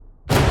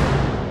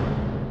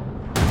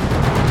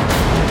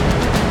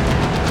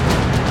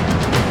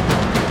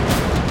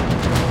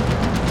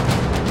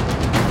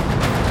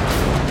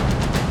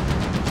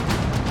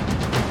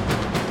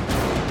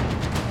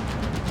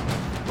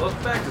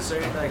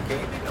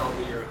I'll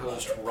be your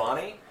host,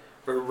 Ronnie.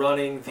 We're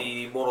running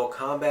the Mortal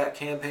Kombat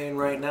campaign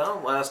right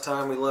now. Last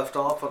time we left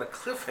off on a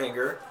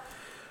cliffhanger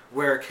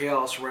where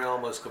Chaos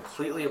Realm was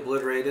completely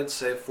obliterated,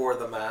 save for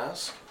the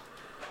mask.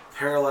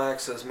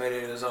 Parallax has made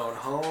it his own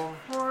home.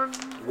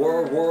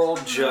 War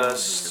World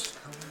just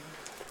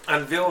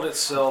unveiled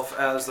itself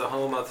as the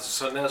home of the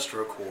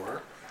Sinestro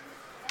Corps.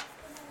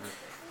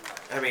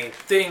 I mean,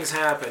 things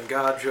happened.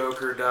 God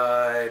Joker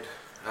died.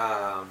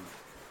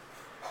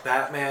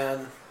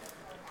 Batman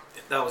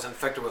that was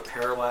infected with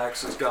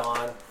Parallax is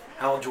gone.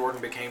 Hal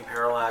Jordan became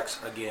Parallax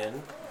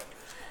again.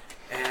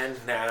 And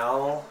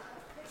now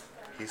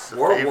He's the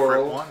War favorite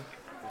World. one.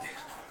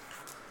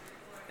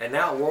 And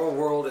now War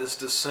World is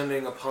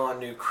descending upon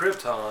New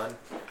Krypton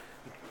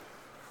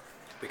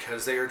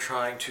because they are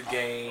trying to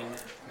gain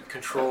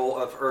control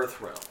of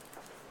Earthrealm.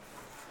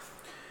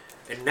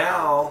 And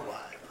now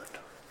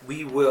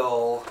we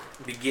will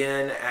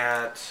begin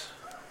at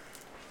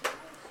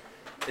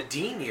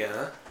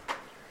Edenia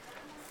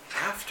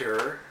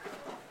after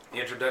the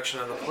introduction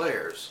of the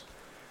players.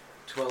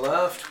 To my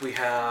left, we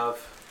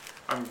have...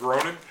 I'm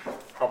Ronan.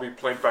 I'll be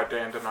played by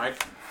Dan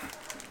tonight.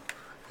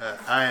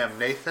 I am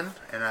Nathan,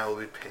 and I will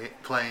be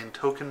playing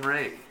Token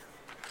Ray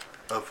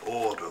of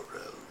Ordo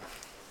Realm.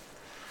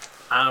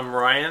 I'm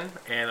Ryan,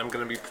 and I'm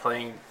going to be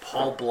playing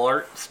Paul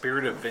Blart,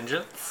 Spirit of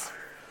Vengeance.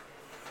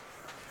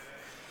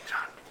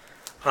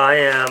 I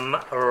am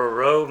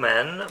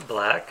Roman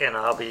Black, and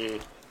I'll be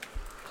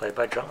played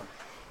by John.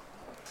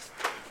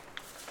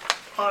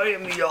 I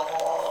am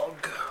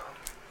Yogg.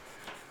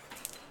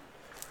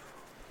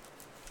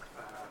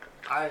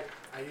 I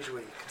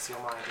usually conceal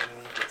my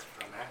identity with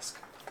a mask.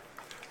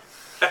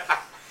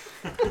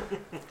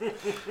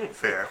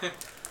 Fair.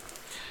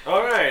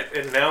 Alright,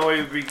 and now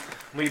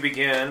we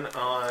begin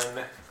on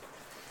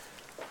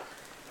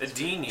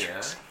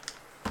Edenia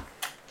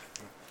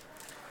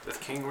with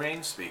King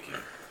Rain speaking.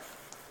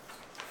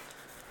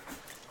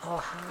 Oh,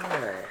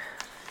 hi.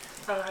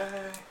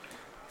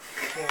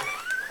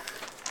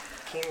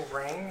 King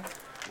Rain?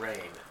 Rain.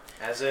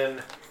 As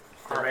in,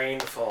 the rain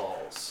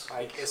falls.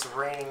 Like, it's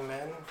raining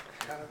men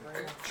kind of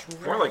rain?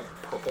 More like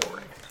Purple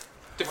Rain.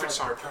 Different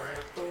song.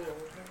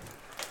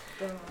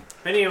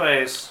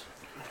 Anyways,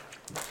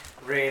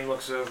 Rain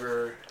looks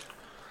over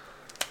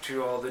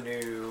to all the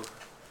new...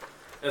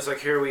 It's like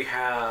here we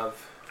have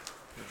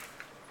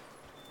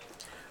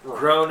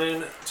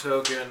Ronan,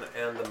 Token,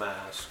 and the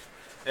Mask.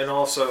 And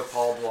also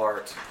Paul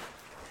Blart,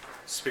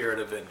 Spirit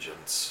of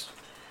Vengeance.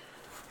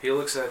 He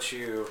looks at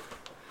you.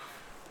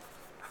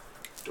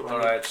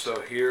 Alright,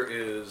 so here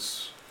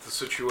is the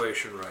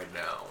situation right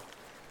now.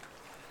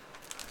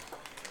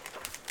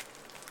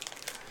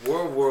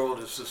 War World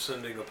is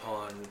descending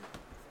upon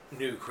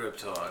New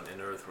Krypton in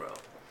Earthrealm.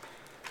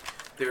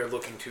 They are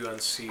looking to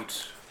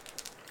unseat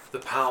the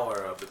power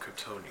of the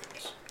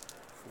Kryptonians,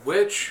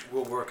 which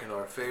will work in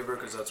our favor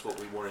because that's what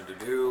we wanted to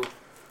do.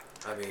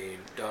 I mean,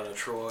 Donna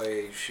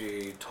Troy,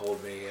 she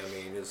told me,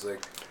 it's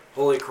like,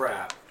 holy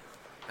crap.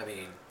 I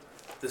mean,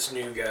 this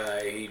new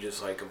guy, he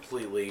just like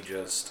completely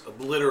just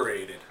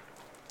obliterated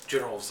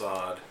General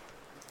Zod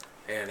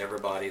and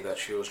everybody that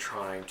she was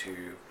trying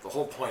to... The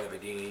whole point of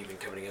it even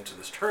coming into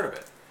this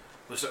tournament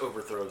was to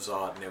overthrow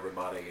Zod and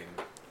everybody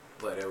and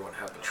let everyone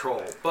have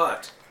control.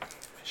 But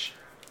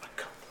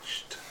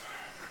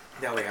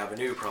now we have a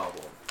new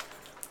problem.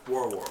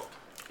 War World.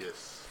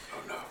 Yes.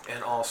 Oh no.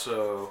 And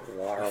also,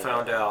 we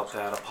found out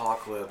that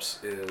Apocalypse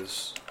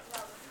is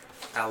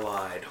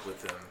allied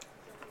with them.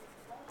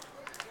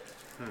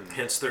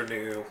 Hence their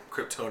new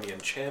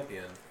Kryptonian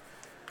champion,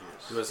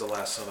 who is the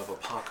last son of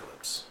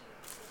Apocalypse.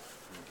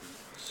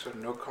 So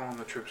no calling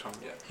the troops home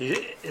yet.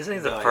 Isn't he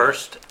the Not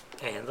first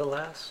and the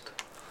last?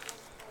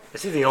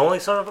 Is he the only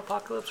son of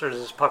Apocalypse, or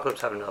does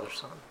Apocalypse have another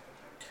son?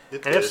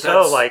 And if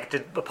so,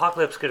 did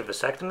Apocalypse get a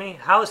vasectomy?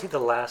 How is he the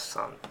last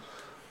son?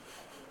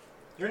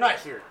 You're not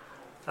here.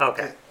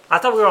 Okay. I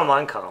thought we were on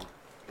Mindcom.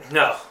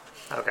 No.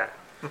 Okay.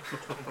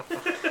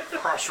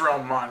 Cross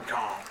Realm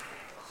Moncom.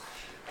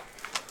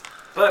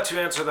 But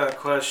to answer that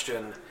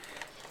question,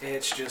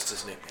 it's just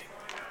his nickname.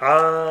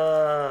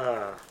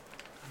 Ah.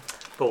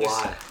 But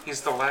why?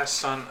 He's the last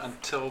son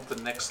until the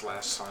next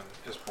last son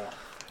is born.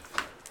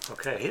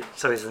 Okay,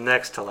 so he's the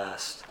next to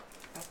last.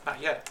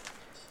 Not yet.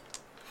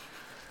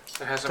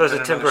 There hasn't So it's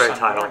been a another temporary son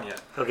title. born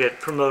yet. He'll get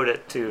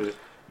promoted to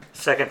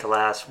second to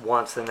last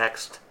once the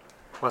next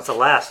to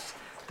last.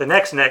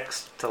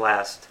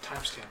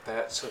 Timestamp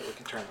that so that we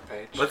can turn the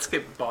page. Let's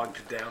get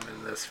bogged down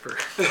in this for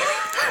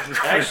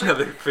Actually,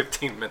 another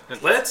 15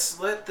 minutes.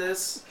 let's let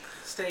this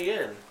stay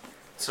in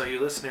so you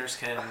listeners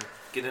can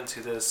get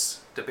into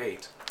this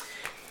debate.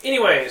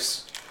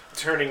 Anyways,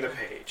 turning the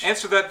page.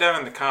 Answer that down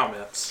in the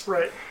comments.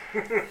 Right.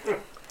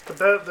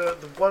 the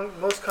one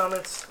most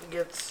comments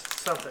gets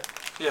something.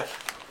 Yeah.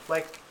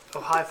 Like a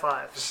high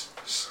five.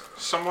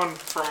 Someone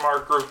from our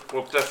group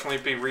will definitely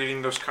be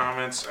reading those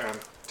comments and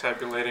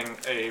tabulating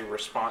a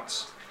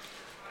response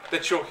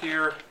that you'll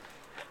hear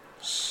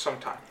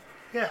sometime.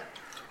 Yeah.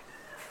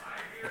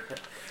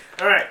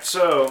 Alright,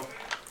 so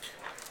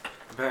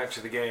back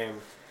to the game.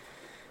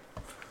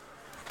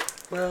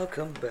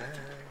 Welcome back.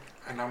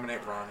 I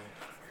nominate Ronnie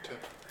to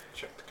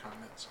check the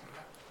comments on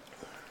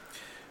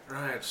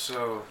that. Right,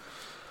 so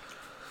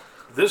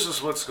this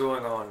is what's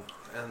going on,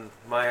 and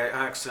my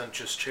accent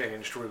just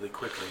changed really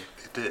quickly.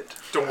 It did.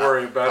 Don't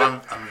worry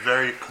about it. I'm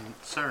very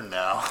concerned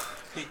now.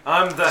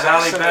 I'm the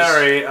Halle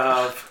Berry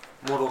of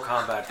Mortal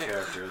Kombat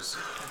characters.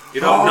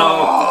 You don't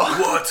know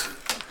what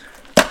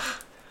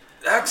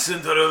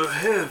accent that I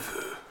have.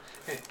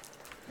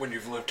 When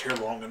you've lived here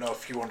long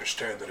enough, you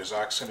understand that his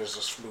accent is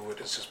as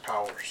fluid as his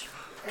powers.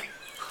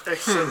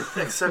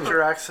 Except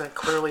your accent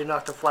clearly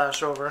knocked the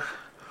Flash over.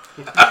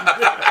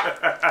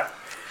 But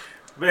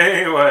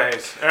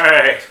anyways,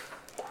 alright.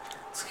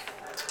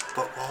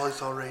 But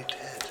Wally's already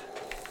dead.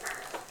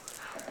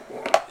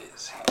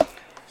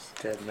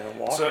 Dead man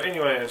walking. So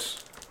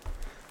anyways,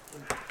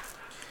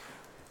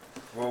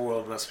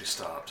 World must be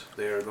stopped.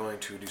 They are going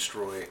to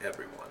destroy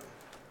everyone.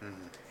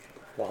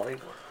 Wally?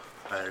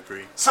 I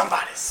agree.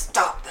 Somebody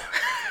stop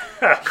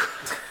them.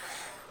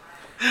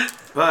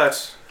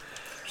 But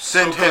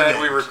Send So him glad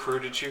in. we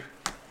recruited you.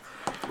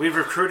 we've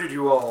recruited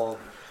you all,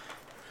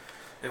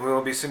 and we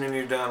will be sending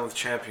you down with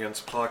champions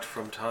plucked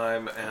from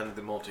time and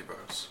the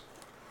multiverse.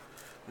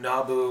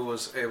 Nabu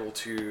was able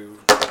to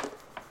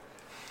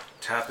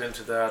tap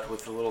into that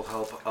with a little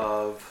help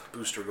of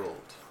Booster Gold.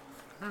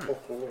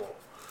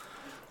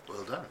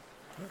 Well done.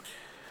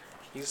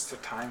 He's the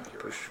time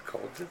hero. Bush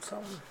Gold did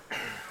something?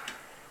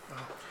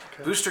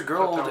 Okay. Booster Thought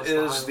Gold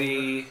that was is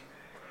the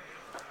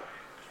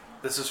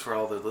this is for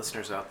all the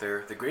listeners out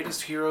there, the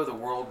greatest hero the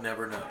world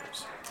never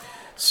knows.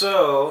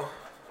 So,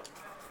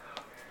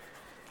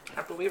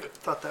 I believe it.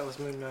 Thought that was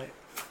Moon Knight.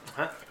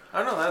 I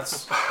don't know,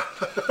 that's...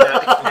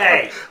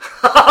 Hey!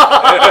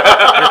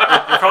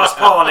 You're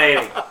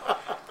cross-pollinating.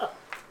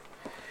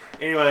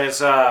 Anyways,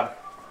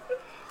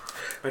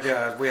 but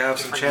yeah, we have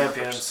some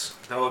champions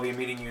that will be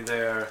meeting you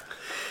there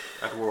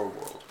at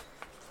World.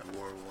 And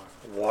War One.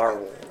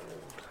 Warworld.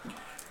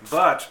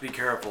 But be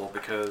careful,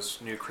 because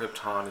New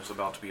Krypton is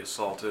about to be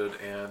assaulted,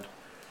 and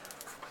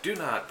do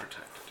not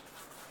protect it.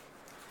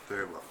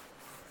 Very well.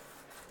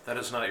 That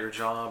is not your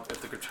job.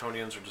 If the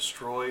Kryptonians are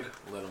destroyed,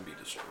 let them be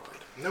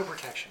destroyed. No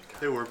protection,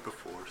 guys. They were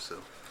before,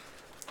 so.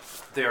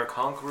 They are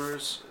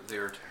conquerors. They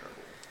are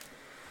terrible.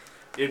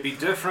 It'd be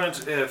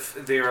different if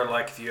they are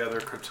like the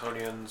other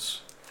Kryptonians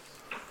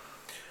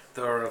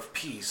that are of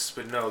peace,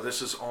 but no,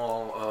 this is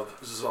all of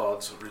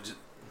Zod's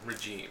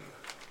regime.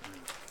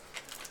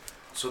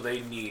 So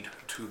they need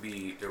to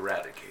be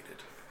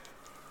eradicated.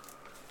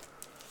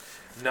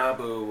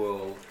 Nabu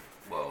will,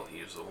 well,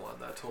 he's the one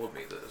that told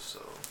me this,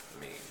 so,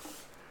 I mean,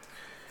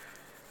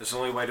 it's the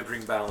only way to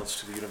bring balance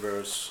to the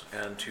universe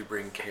and to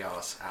bring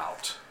chaos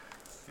out.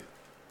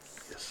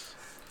 Yes.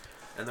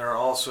 And there are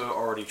also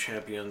already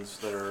champions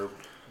that are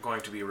going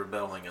to be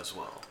rebelling as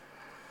well.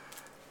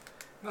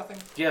 Nothing.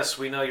 Yes,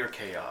 we know you're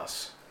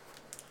chaos.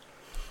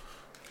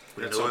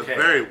 We It's know okay. it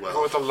very You're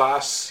well. the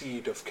last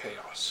seed of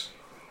chaos.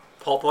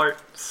 Paul Blart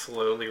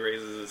slowly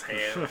raises his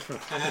hand.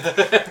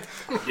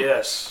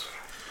 Yes.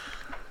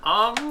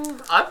 I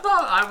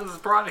thought I was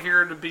brought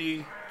here to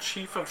be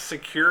chief of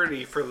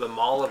security for the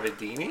Mall of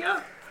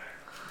Edenia.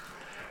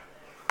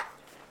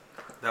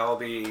 That will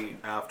be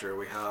after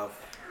we have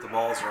the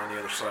malls are on the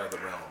other side of the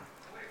realm,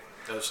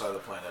 the other side of the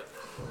planet.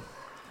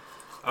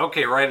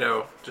 Okay,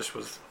 righto. Just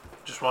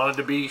wanted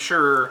to be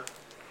sure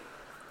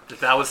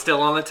that was still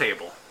on the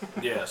table.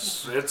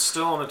 Yes, it's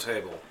still on the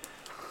table.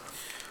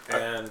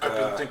 And I've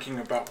been thinking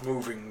about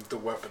moving the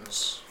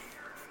weapons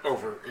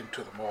over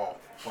into the mall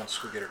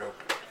once we get it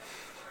open.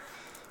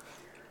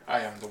 I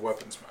am the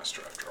weapons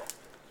master after all.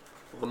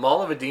 The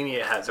Mall of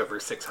Edenia has over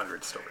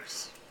 600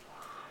 stores.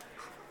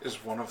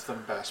 Is one of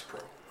them Bass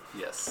Pro?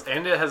 Yes,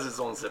 and it has its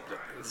own zip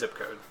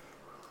code.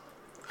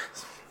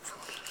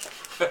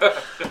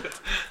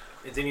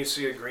 and then you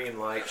see a green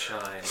light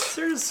shine. Is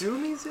there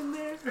zoomies in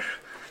there?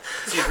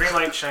 See a green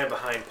light shine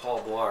behind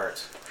Paul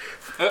Blart.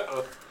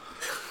 Uh-oh.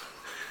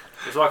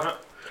 He's walking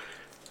up.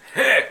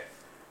 Hey!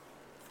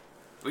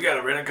 We got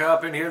a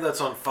rent-a-cop in here that's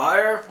on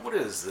fire? What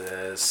is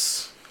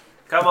this?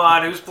 Come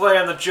on, who's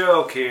playing the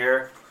joke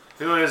here?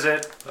 Who is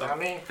it? Not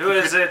me. Who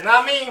is it?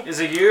 Not me. Is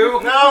it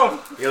you? No.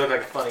 You look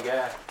like a funny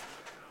guy.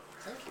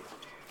 Thank you.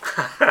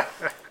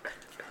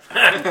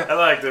 I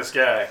like this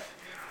guy.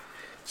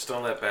 Just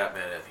don't let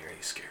Batman in here.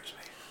 He scares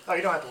me. Oh,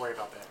 you don't have to worry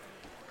about that.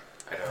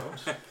 I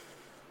don't.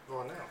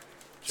 Well, no.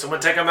 Someone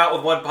take him out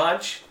with one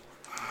punch?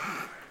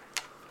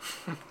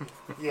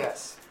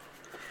 Yes.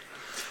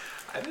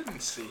 I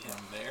didn't see him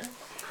there.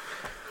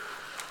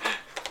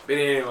 But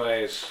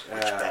anyways,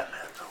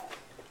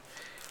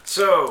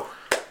 so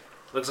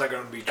looks like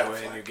I'm gonna be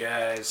joining you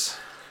guys.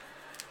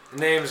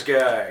 Name's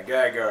Guy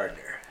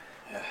Gardner.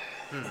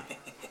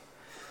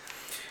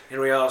 And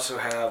we also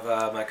have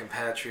my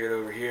compatriot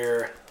over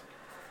here,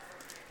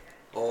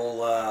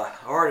 old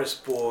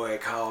artist boy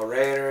Kyle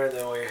Rayner. And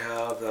then we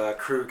have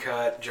crew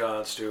cut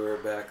John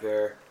Stewart back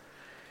there.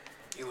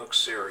 He looks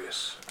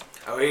serious.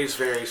 Oh, he's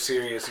very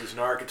serious. He's an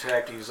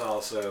architect. He's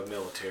also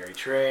military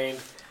trained.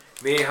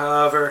 Me,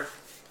 however,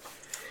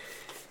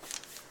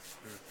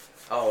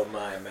 All of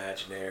my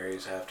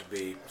imaginaries have to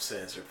be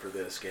censored for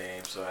this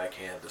game, so I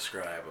can't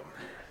describe them.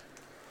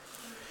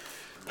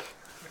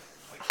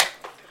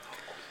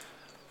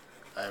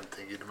 I'm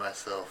thinking to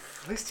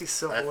myself, At least he's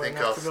civil. I think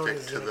enough I'll to know stick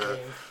he's to in a the-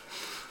 game.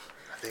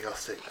 I think I'll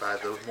stick by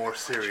the more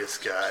serious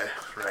guy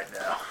right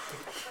now.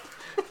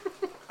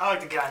 I like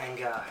the guy named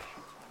Guy.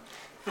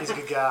 He's a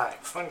good guy.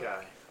 Fun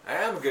guy. I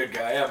am a good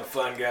guy, I am a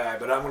fun guy,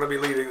 but I'm going to be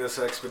leading this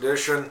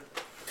expedition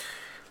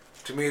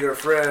to meet our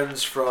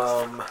friends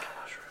from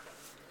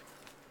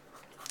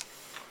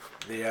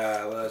the,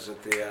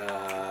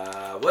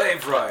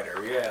 Wave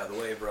Rider. Yeah, the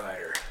Wave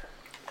Rider.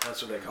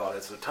 That's what they call it.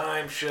 It's a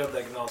time ship.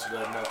 They can also go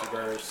to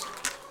multiverse.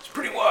 It's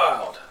pretty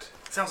wild.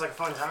 Sounds like a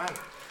fun time.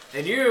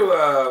 And you,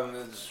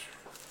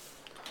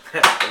 the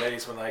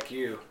ladiesman like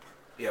you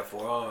have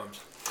 4 arms.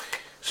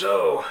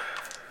 So,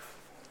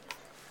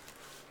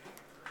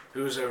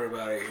 who's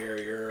everybody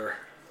here?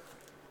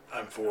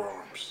 I'm 4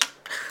 arms.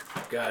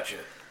 Gotcha.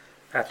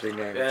 Aptly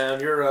named.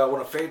 And you're one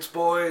of Fate's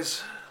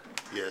boys?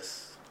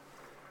 Yes.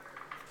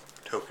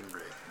 Token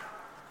Ray.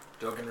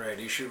 Token Ray.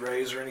 Do you shoot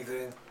rays or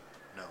anything?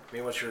 No. I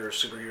mean, what's your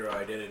superhero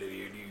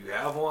identity? Do you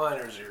have one,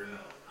 or is your...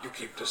 You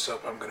keep this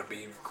up, I'm gonna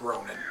be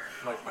groaning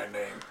like my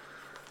name.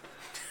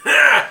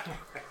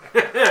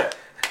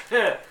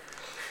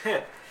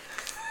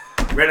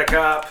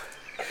 Rent-a-cop.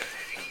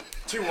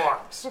 2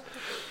 arms.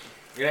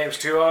 Your name's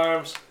 2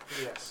 Arms?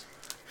 Yes.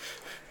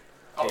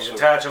 Can you Also,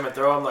 attach them and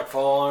throw them like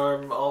Fall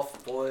Arm,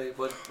 Off Boy?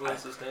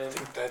 What's his I name?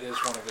 think that is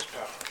one of his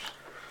powers.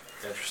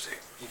 Interesting.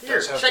 He Here,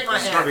 does have shake my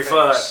the- It's gonna be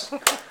fun.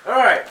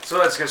 Alright, so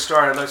let's get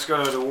started. Let's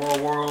go to the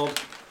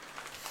World.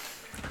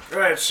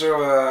 Alright,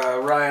 so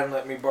Ryan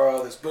let me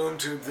borrow this boom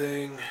tube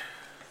thing.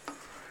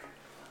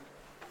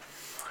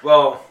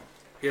 Well,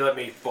 he let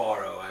me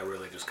borrow. I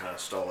really just kind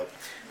of stole it.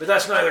 But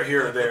that's neither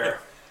here nor there.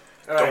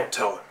 Alright, Don't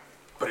tell him,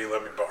 but he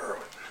let me borrow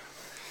it.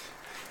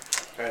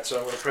 alright, so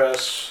I'm going to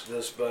press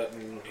this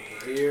button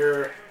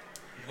here.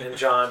 And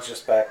John's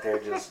just back there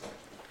just...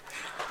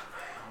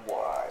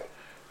 Why?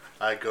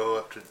 I go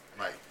up to,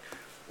 like,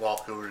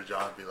 walk over to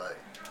John and be like,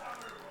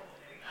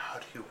 how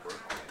do you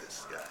work with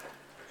this guy?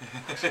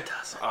 He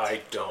doesn't.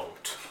 I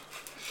don't.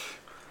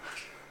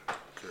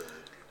 Good.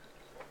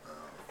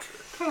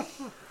 Oh, good.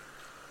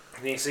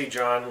 And you see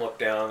John look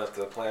down at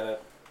the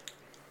planet.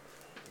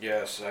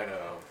 Yes, I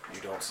know. You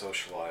don't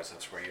socialize.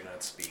 That's where you're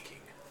not speaking.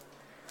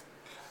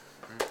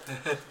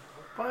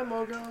 Bye,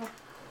 Mogo.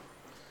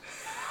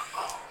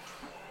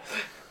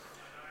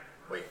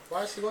 Wait,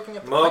 why is he looking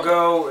at the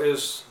Mogo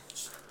is...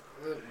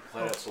 The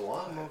planet's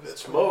alive. Mogo's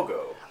It's cool.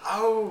 Mogo.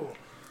 Oh,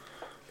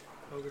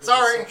 Mogo doesn't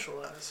Sorry.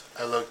 socialize.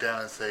 I look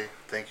down and say,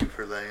 thank you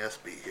for letting us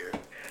be here.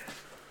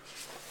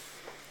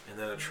 And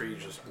then a tree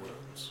just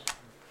blooms.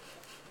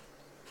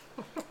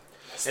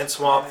 And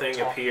Swamp Thing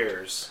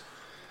appears.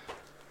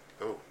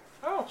 Oh,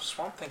 Oh,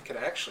 Swamp Thing could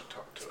actually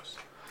talk to us.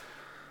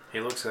 He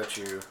looks at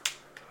you.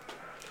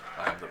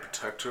 I am the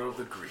protector of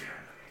the green,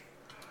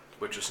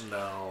 which is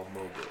now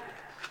Mogo.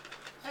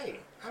 hey,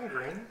 I'm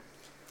green.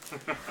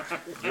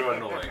 You're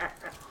annoying.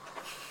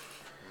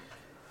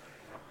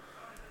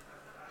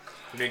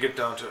 When you get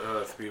down to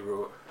Earth,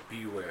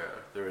 beware.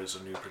 There is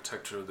a new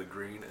protector of the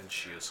green, and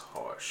she is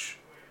harsh.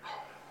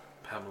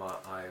 Pamela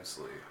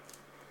Ivesley.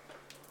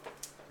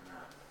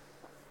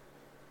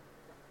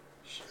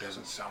 She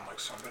doesn't sound like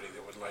somebody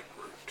that would like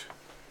Root.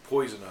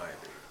 Poison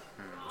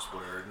Ivy was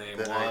what her name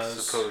then I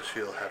was. suppose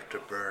she'll have to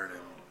burn in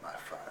my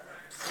fire.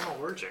 I'm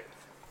allergic.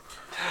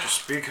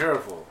 Just be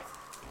careful.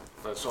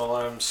 That's all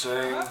I'm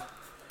saying.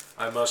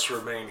 I must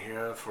remain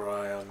here, for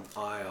I am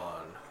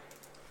Ion.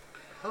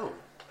 Oh,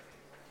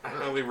 I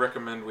highly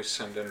recommend we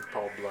send in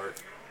Paul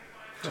Blart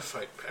to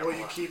fight Will Pamela.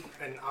 you keep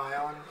an eye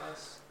on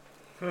us?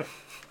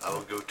 I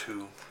will go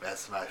too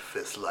as my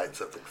fist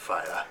lights up in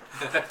fire.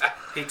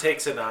 He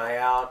takes an eye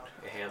out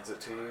and hands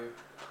it to you.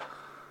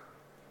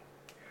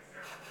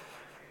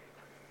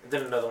 And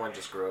then another one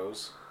just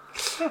grows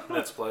in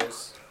its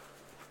place.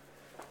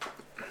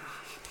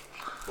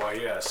 Why,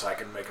 yes, I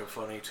can make it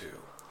funny too.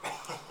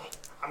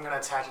 I'm gonna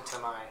attach it to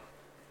my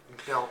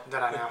belt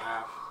that I now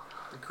have.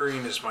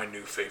 Green is my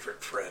new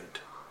favorite friend.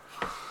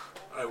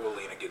 I will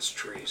lean against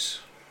trees.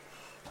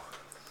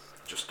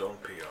 Just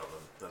don't pee on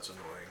them. That's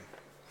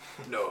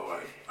annoying. No,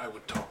 I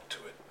would talk to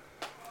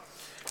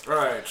it.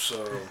 Alright,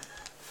 so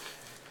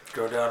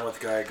go down with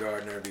Guy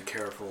Gardner, be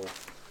careful.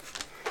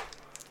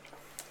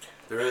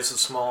 There is a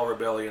small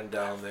rebellion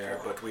down there,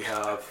 but we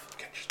have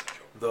Catch the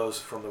joke. those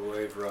from the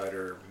Wave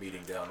Rider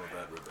meeting down with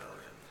that rebellion.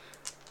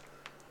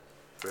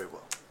 Very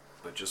well.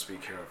 But just be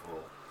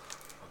careful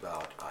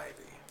about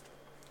Ivy.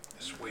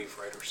 This Wave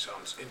Rider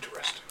sounds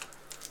interesting.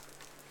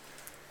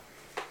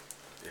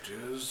 It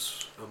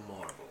is a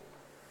marvel.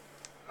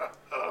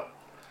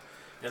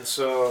 And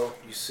so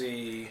you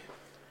see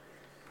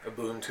a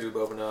boom tube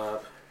open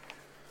up,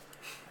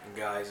 and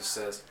Guy just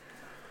says,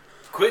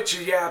 "Quit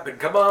your yapping,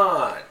 come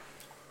on!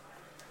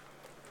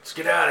 Let's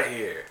get out of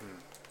here."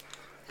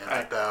 And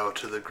I bow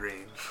to the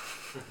green.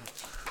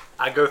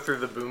 I go through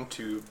the boom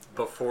tube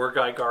before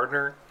Guy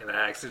Gardner, and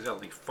I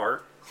accidentally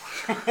fart.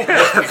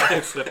 As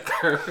I slip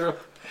through.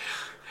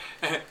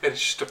 It's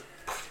just a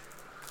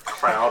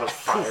cloud of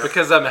fire.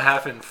 Because I'm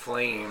half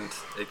inflamed,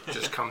 it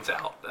just comes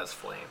out as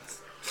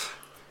flames.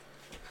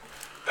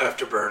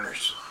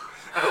 Afterburners.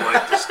 I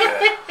like this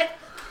guy.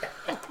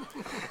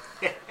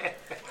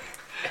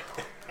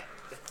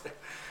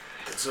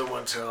 Did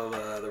someone tell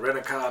the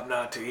rent-a-cop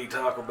not to eat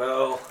Taco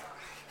Bell?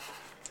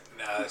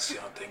 Nah, that's the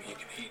only thing he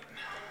can eat.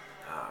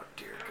 Oh,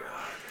 dear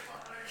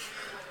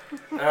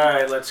God.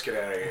 Alright, let's get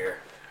out of here.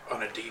 On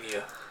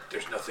Adenia,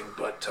 there's nothing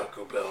but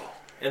Taco Bell.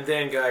 And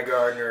then Guy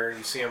Gardner,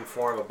 you see him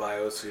form a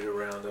biosuit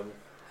around him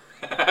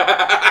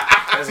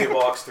as he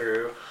walks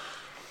through.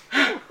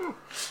 I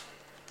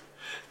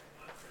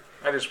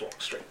just walk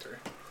straight through.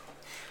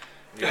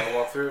 You want to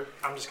walk through?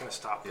 I'm just gonna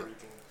stop Yeah.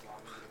 breathing. while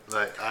I'm eating.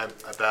 Like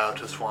I bow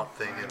to Swamp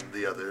Thing and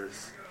the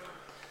others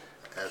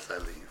as I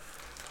leave.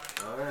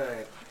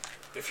 Alright.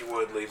 If you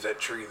would leave that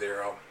tree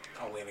there,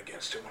 I'll lean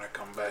against it when I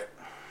come back.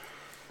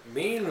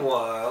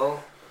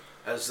 Meanwhile,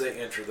 as they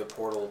enter the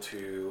portal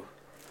to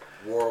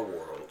War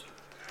World,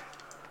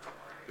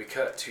 we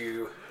cut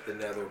to the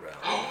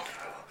Netherrealm.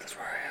 That's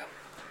where I am.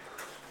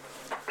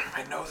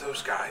 I know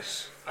those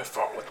guys. I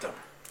fought with them.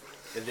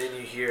 And then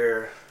you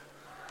hear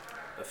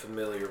a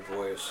familiar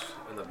voice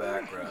in the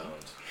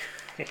background.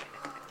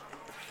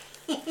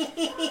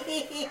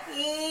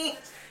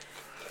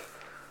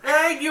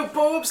 Hey, you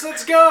boobs,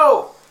 let's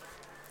go!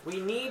 We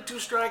need to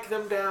strike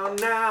them down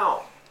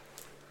now.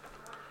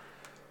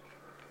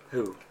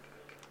 Who?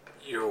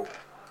 You.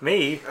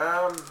 Me?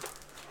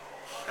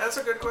 That's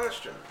a good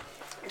question.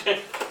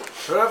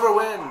 Whoever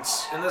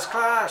wins in this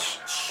clash,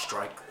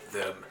 strike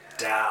them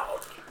down.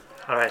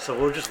 Alright, so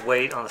we'll just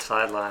wait on the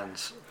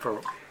sidelines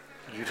for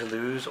you to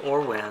lose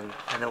or win,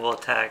 and then we'll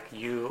attack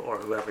you or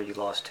whoever you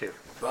lost to.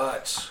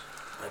 But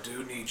I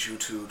do need you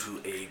two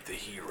to aid the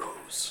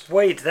heroes.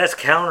 Wait, that's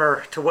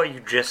counter to what you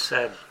just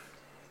said.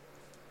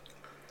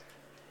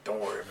 Don't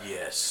worry about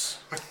Yes.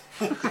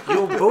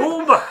 You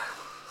boob!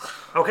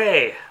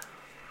 Okay,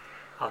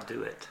 I'll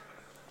do it.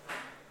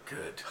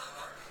 Good.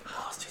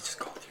 Lost, he just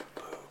called you a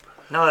boob.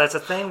 No, that's a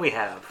thing we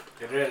have.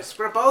 It is.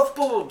 We're both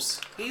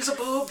boobs. He's a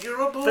boob,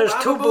 you're a boob, There's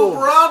I'm two a boob, boobs.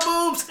 we're all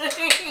boobs.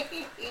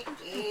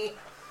 it.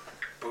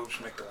 Boobs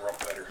make the world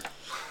better.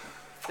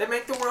 They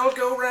make the world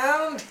go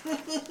round.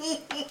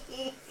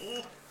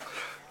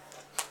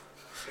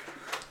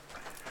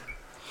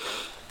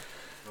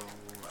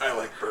 I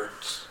like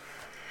birds.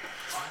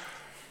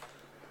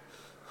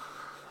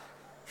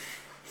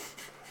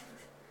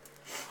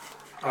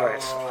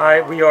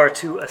 Alright, we are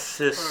to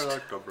assist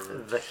the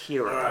bird. the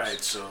heroes.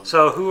 Alright, so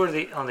So who are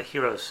the on the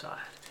heroes' side?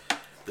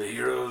 the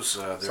heroes,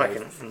 So I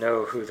they're can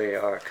know who they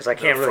are, because I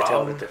can't They're really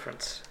tell the from?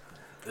 difference.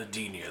 the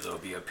Denia. They'll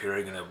be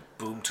appearing in a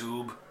boom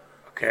tube.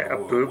 Okay, a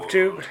Whoa, boob whoa.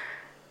 tube?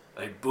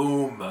 A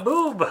boom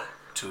Boob!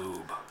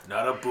 tube.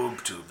 Not a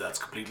boob tube. That's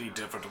completely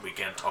different and we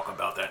can't talk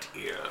about that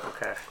here.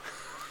 Okay.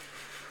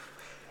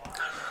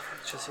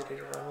 Just so you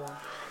can run one.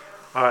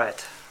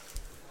 Alright.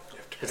 You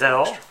have to Is pay that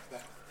all? extra for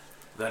that.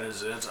 That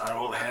is it. I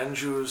will hand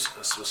you a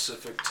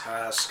specific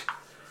task.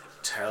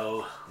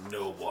 Tell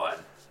no one.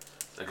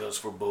 That goes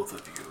for both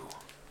of you.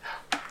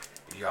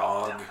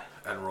 Yogg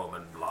and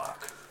Roman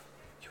Block.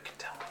 You can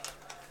tell me.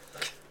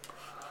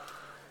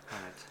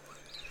 Alright.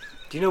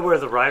 Do you know where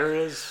the rider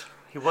is?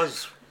 He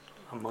was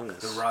among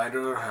us. The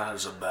rider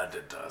has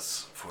abandoned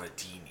us for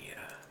Adenia.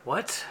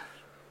 What?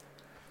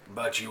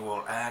 But you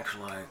will act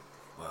like,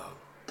 well,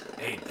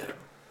 aid them.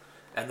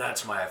 And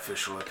that's my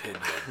official opinion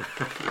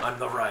on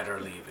the rider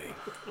leaving.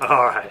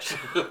 Alright.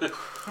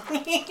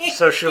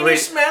 So should we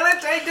smell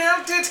it? I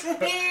doubt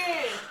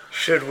it.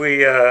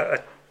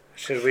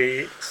 should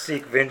we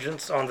seek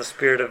vengeance on the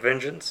spirit of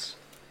vengeance?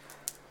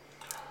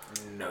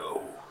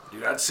 No. Do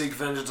not seek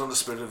vengeance on the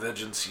spirit of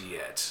vengeance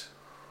yet.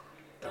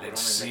 That would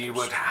Let's only see make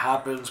what us-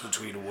 happens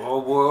between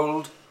War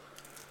World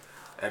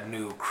and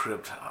New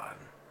Krypton.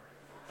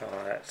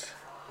 Alright.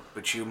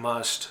 But you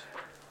must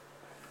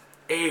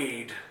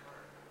aid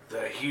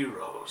the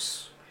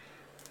heroes.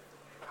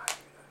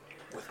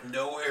 With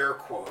no air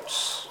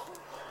quotes.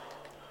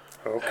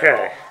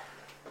 Okay.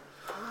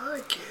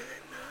 I get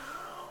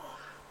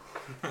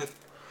it.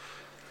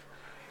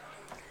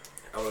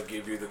 I will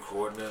give you the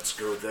coordinates.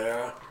 Go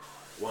there.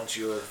 Once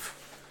you have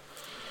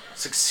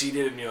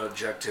succeeded in your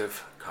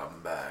objective,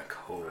 come back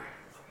home.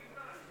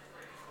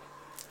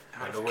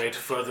 And await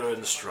further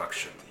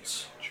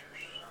instructions.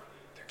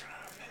 They're gonna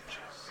have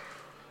ninjas.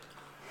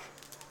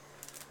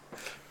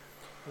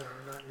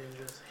 No, not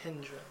ninjas.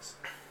 Hinges.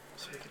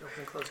 So we can open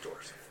and close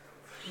doors.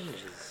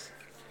 Hinges.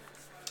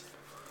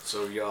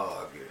 So,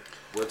 Yogg,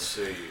 what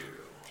say you?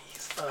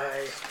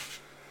 I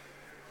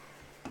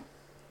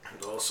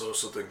And also,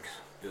 something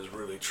is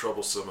really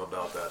troublesome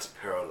about that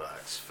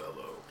Parallax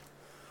fellow.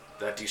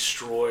 That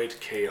destroyed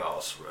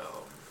Chaos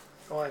Realm.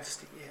 I'll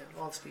just eat him.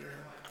 I'll just eat him.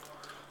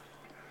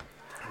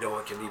 No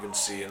one can even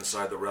see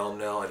inside the realm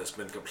now. It has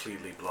been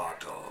completely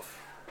blocked off.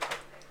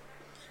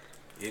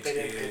 It They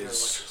didn't pay their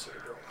is. electricity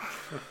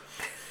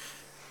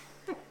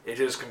bill. It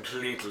is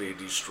completely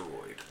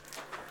destroyed.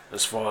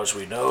 As far as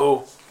we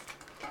know.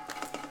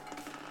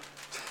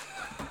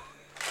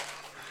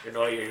 And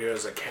all you hear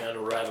is a can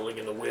rattling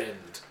in the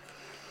wind.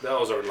 That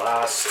was our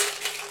last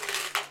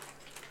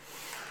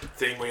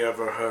thing we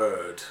ever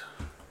heard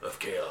of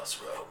Chaos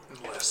Realm.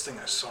 The last thing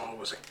I saw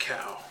was a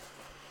cow,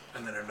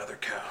 and then another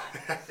cow.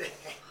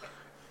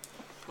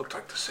 Looked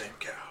like the same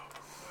cow.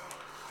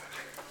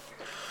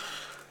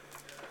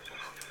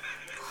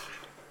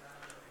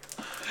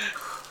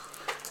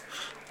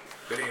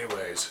 But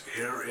anyways,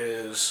 here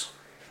is...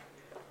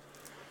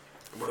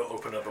 I'm going to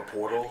open up a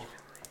portal,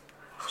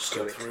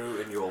 step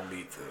through, and you'll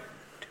meet them.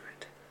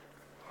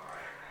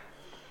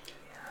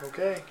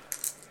 Okay.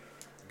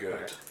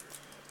 Good.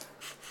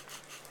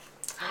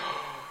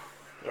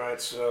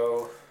 Alright,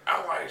 so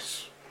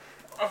Allies.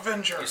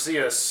 Avenger. you see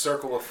a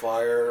circle of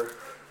fire.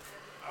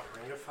 A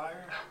ring of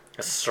fire?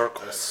 A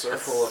circle. A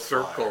circle of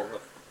fire. Circle.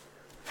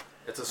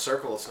 It's a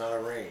circle, it's not a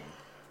ring.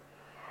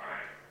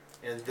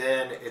 And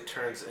then it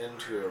turns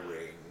into a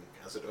ring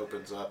as it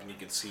opens up, and you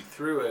can see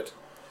through it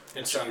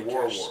and see Johnny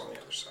War Cash is on World.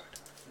 the other side.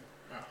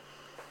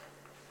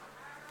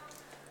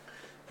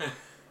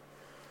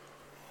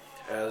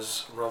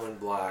 As Roman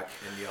Black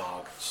and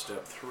Yogg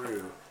step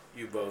through,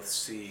 you both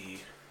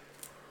see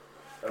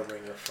a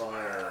ring of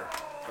fire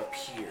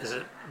appear. Is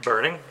it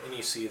burning? And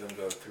you see them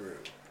go through.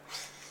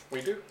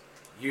 We do.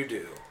 You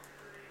do.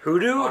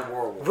 Hoodoo? On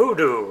War World.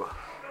 Voodoo.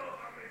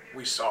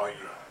 We saw you.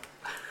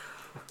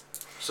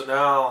 So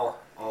now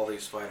all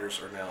these fighters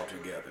are now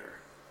together.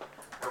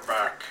 We're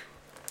back.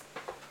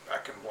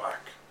 Back in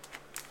black.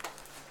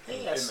 Hey,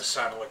 In the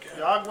saddle again.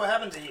 Yogg, what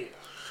happened to you?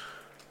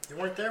 You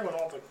weren't there when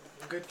all the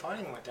good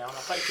fighting went down. I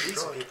thought you could eat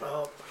some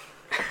people.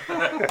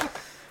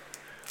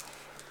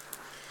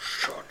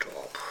 Shut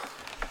up.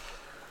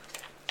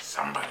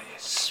 Somebody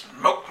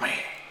smoke me.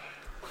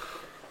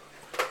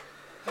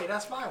 Hey,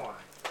 that's my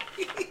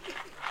wine.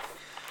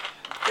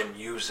 Then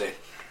use it.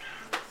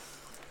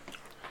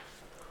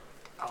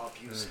 I'll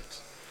abuse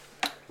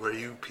it. What are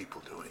you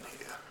people doing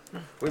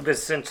here? We've been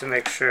sent to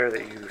make sure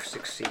that you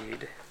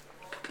succeed.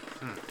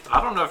 I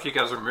don't know if you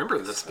guys remember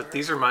this, but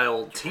these are my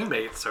old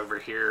teammates over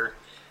here.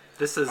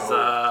 This is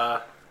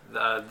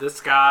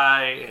this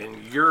guy and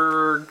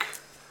Jurg.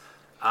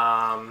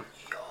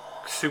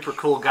 Super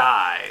cool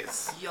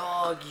guys.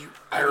 Yogg, you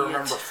I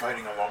remember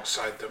fighting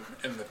alongside them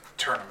in the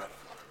tournament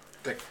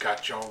that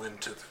got y'all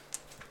into the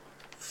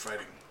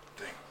fighting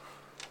thing.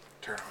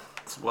 Tournament.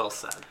 It's well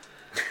said.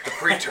 The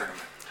pre-tournament.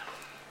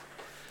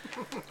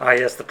 Ah,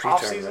 yes, the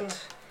Off-season?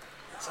 pre-tournament.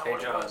 That's not Hey,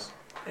 what it John. was.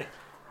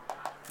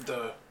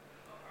 The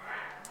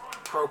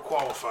pro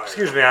qualifier.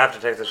 Excuse me, I have to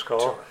take this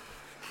call.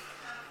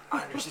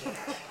 I understand.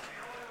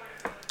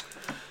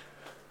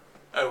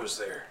 I was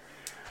there.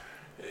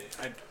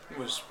 I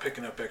was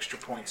picking up extra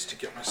points to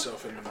get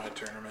myself into my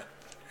tournament.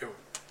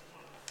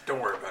 Don't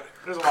worry about it.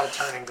 There's a lot of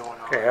turning going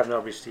on. Okay, I have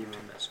not received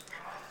a message.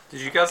 Did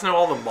you guys know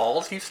all the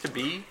malls used to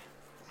be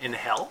in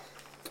hell?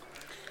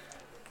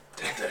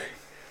 Did they?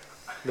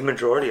 The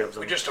majority of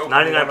them. We just opened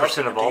one up 99%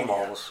 in of all Adenia.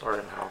 malls are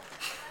in hell.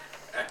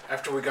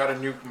 After we got a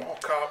new mall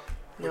cop,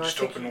 we No, I just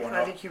think, opened you, one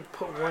I up. think you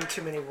put one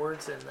too many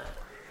words in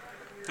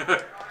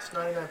that. It's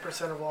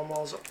 99% of all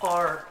malls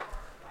are.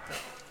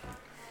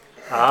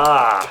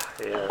 Ah,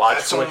 yeah. Watch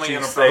That's what only you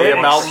in a say boat.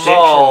 about Extensions.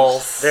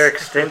 malls. They're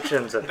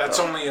extensions of That's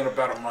hell. only in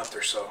about a month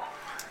or so.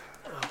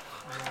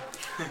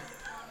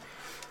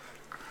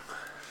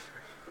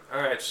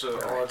 Alright, so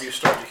all of you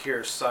start to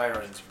hear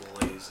sirens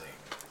blazing.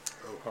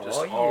 Just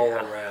Oh, all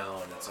yeah.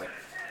 around. It's like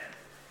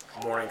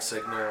morning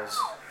signals.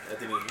 And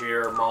then you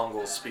hear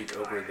Mongols speak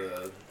over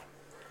the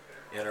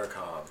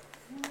intercom.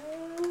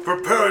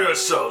 Prepare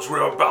yourselves,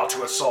 we're about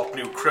to assault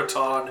New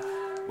Krypton.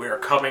 We are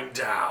coming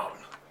down.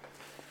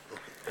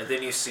 And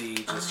then you see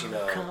just,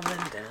 Coming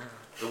down.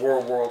 the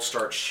world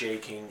starts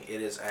shaking.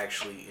 It is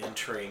actually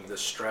entering the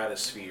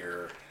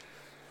stratosphere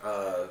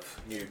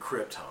of New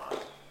Krypton.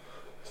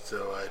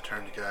 So I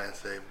turn to Guy and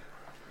say,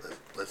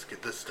 let's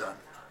get this done.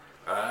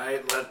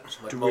 Alright,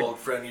 like my old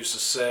friend used to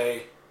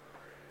say,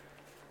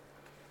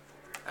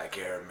 I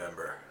can't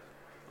remember.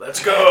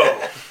 Let's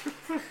go!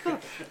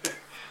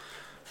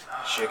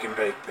 Shake and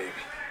bake, baby.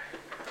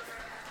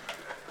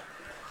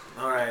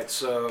 Alright,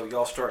 so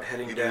y'all start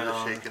heading You do the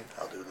down shaking,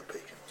 I'll do the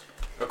bacon.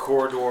 a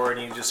corridor,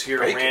 and you just hear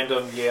Bacon.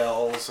 random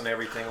yells and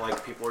everything,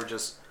 like people are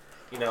just,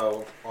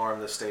 arm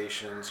the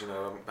stations,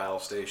 battle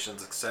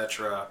stations,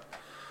 etc.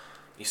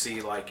 You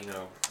see,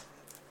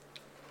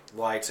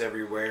 lights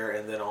everywhere,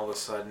 and then all of a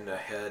sudden a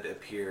head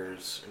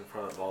appears in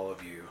front of all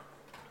of you.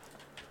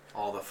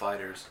 All the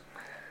fighters.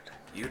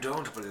 You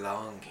don't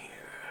belong here.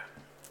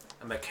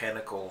 A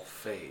mechanical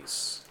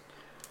face.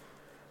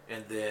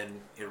 And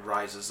then it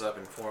rises up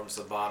and forms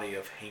the body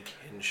of Hank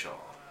Henshaw,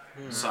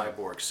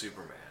 cyborg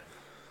Superman.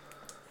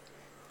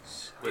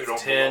 You With don't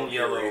 10 belong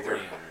here yellow either.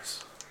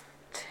 rings.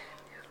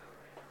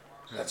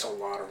 That's a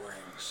lot of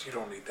rings. You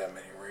don't need that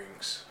many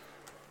rings.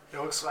 It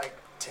looks like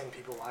 10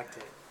 people liked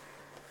it.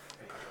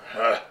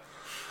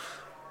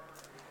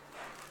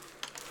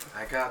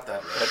 I got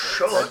that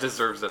reference. That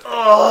deserves it.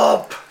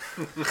 That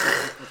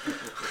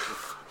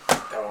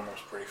one was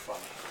pretty funny.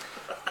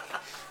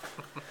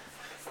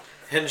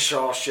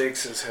 Henshaw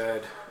shakes his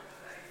head.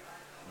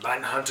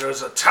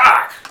 Manhunters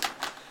attack!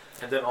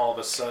 And then all of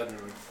a sudden,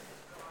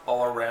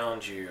 all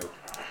around you,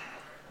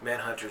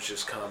 Manhunters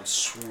just come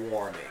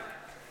swarming.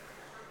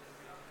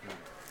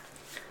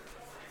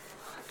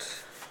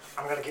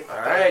 I'm gonna get my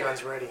All battle right.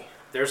 guns ready.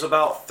 There's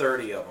about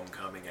 30 of them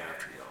coming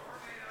after y'all.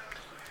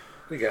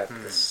 We got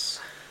this.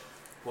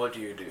 What do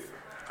you do?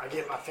 I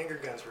get my finger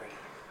guns ready.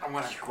 I'm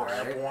gonna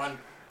grab one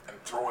and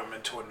throw him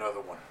into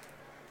another one.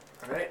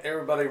 Alright,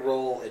 everybody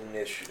roll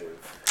initiative.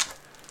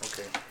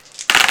 Okay.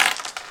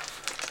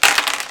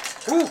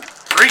 Ooh,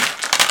 3.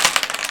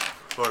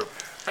 Or,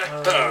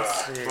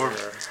 Let's see or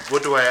here.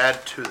 what do I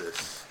add to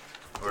this?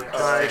 Or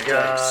I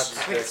got.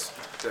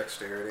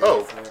 Dexterity.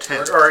 Oh, I think.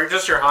 10. Or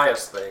just your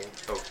highest thing.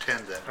 Oh,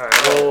 10 then.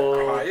 Alright,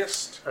 roll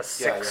Highest? a 6.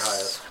 Yeah, your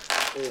highest.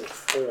 Oh,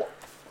 4.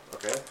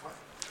 Okay.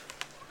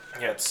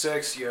 You had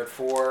 6, you had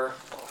 4.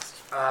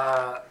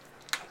 I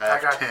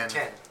have got 10.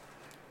 10.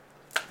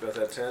 You both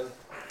had 10?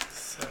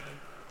 7.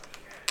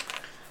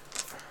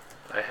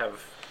 I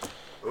have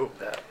Oh,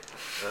 that.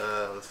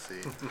 let's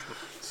see.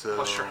 So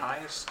Plus your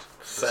highest?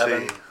 let's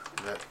 7. see.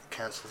 That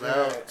cancels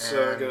Alright, out. so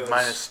it and goes-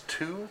 minus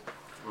 2.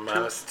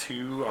 Minus 2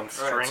 on Alright,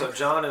 strength. so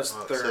John is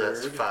Oh, third. so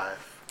that's 5.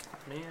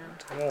 Man.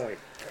 I'm only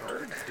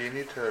third. Do you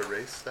need to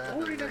erase that?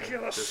 Oh, and then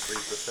ridiculous. just leave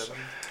the 7?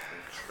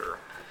 Sure.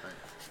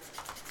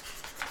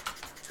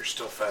 You're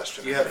still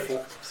faster You than had me.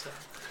 4.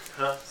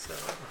 Huh?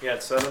 7. You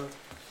had 7?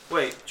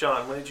 Wait,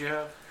 John, what did you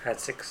have? Had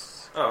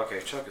 6. Oh,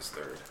 okay, Chuck is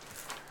third.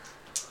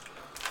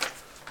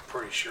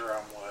 Pretty sure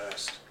I'm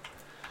last.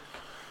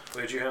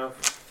 What did you have?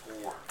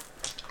 4.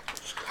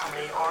 How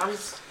many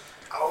arms?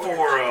 Oh,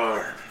 4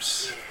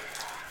 arms.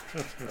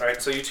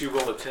 Alright, so you two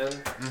roll a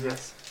 10.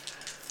 Yes.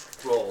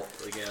 Roll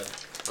again.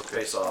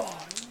 Face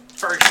off.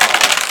 Very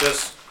small.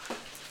 Just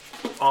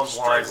on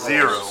blind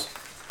rolls.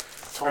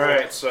 0.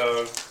 Alright,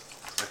 so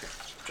Okay.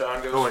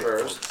 John goes Oh, wait.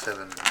 first.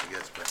 7, I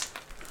guess, but.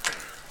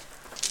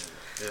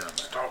 Yeah, man.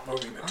 Stop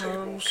moving the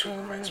table.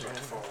 Superman's about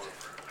to fall over.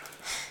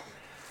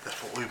 That's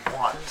what we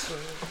want.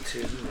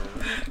 2.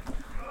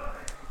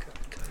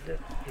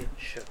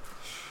 Show.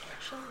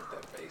 Actually,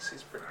 that base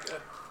is pretty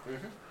good.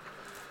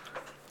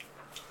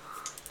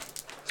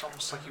 It's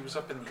almost like he was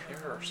up in the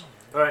air or something.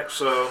 Alright,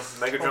 so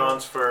Mega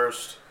John's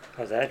first,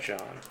 How's that,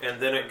 John? and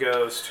then it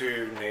goes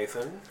to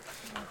Nathan,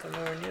 Not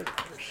nowhere near the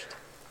first.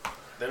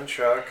 then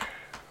Chuck,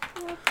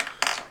 then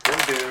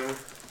Doom,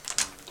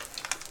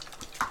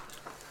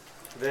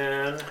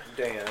 then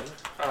Dan.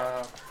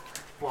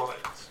 Well,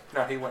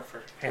 no, he went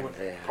first. And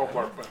then.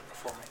 Hobart went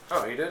before me.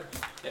 Oh, you did?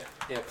 Yeah.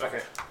 Yeah.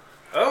 Okay.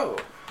 Oh!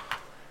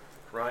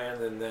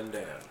 Ryan and then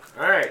Dan.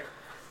 Alright.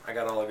 I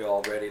got all of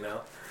y'all ready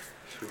now.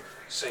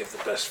 Save the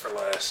best for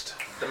last.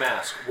 The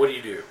mask. What do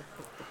you do?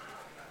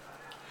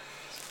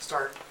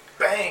 Start.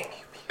 Bang!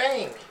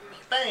 Bang!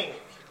 Bang!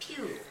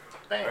 Pew!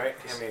 Bang! Alright,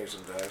 hand me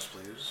some dice,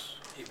 please.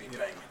 He'd be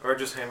banging. Or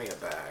just hand me a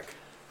bag.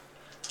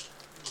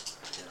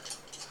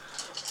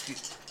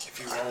 If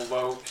you roll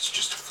low, it's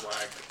just a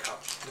flag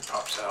that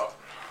pops out.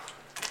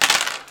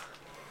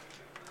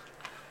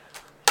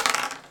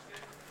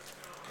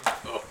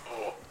 Oh.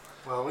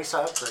 Well, at least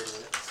I upgraded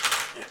it.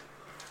 Yeah.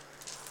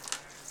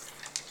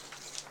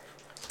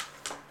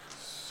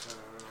 So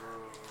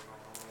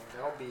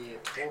that'll be a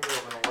total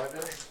of an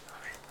 11.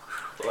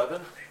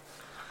 11?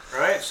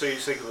 Alright, so you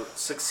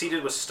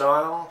succeeded with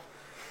style.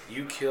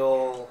 You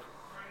kill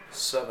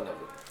 7 of them.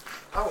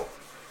 Oh,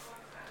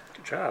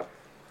 Good job.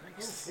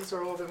 these are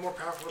a little bit more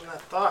powerful than I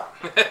thought.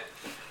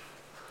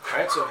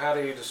 Alright, so how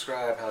do you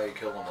describe how you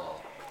kill them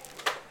all?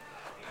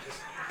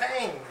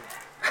 Bang!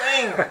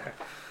 Bang!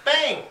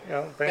 Bang! You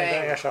know, bang,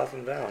 Bang. bang, I shot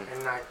them down.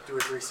 And I do a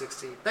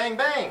 360. Bang!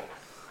 Bang!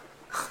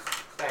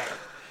 Bang!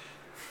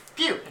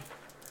 Pew!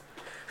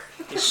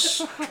 He's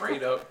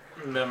straight up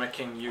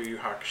mimicking Yu Yu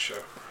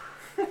Hakusho.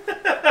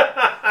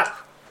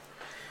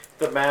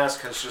 The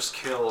mask has just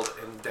killed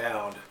and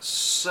downed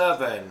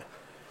 7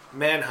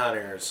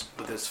 manhunters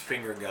with his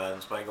finger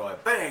guns by going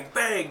bang,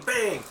 bang,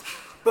 bang,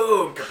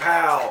 boom,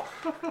 kapow,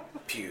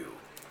 pew.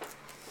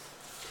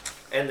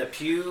 And the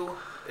pew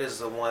is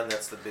the one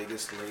that's the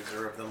biggest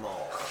laser of them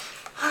all.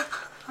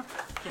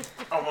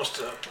 Almost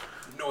a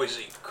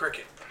noisy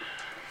cricket.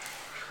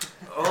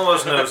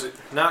 Almost nosy,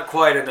 not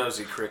quite a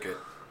nosy cricket,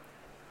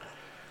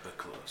 but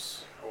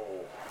close.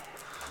 Oh.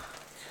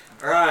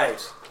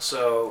 Alright,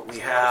 so we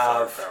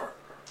have Firepower.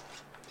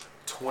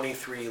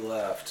 23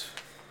 left.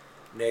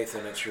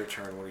 Nathan, it's your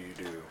turn. What do you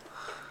do?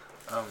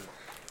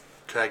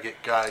 Could I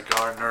get Guy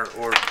Gardner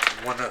or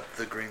one of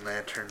the Green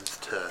Lanterns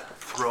to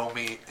throw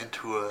me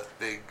into a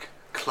big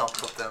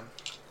clump of them?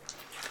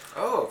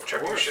 Oh, of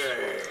course.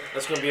 Trebuchet.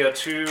 That's going to be a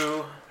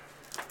 2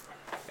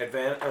 a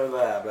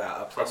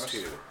plus Promise.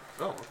 2.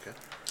 Oh, okay.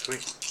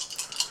 Sweet.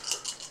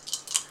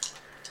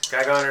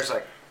 Guy Gunner's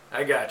like,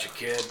 I got you,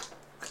 kid.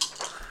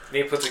 And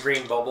he puts a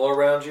green bubble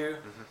around you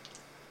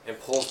and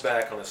pulls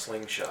back on a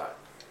slingshot.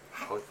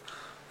 Oh,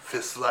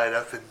 fists light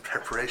up in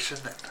preparation.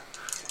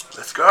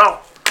 Let's go!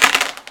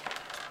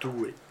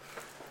 Do it.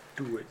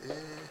 Do it.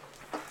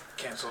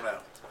 Canceled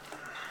out.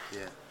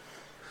 Yeah.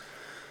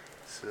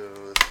 So,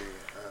 let's see.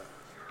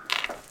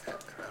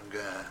 I'm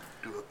gonna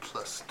do a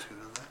 +2 to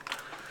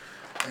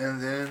that.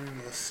 And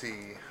then, let's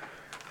see.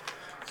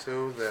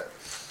 So that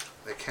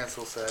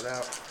cancels that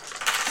out.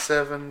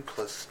 7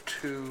 plus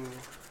 2.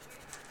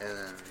 And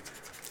then.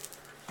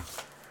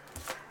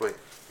 Wait,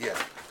 yeah.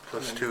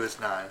 Plus 2 is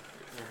 9.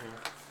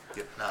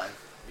 Yep, 9.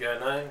 Yeah,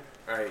 9.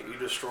 Alright, you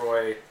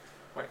destroy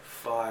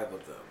 5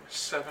 of them.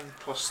 7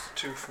 plus the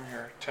 2 from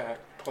your attack,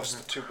 plus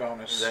the 2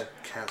 bonus. That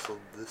canceled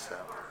this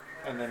out.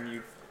 And then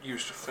you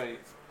used a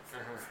fate.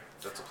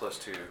 That's a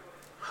 +2.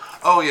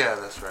 Oh, yeah,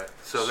 that's right.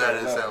 So that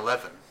is 11.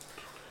 11.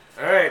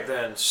 Alright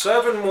then,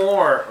 7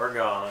 more are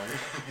gone.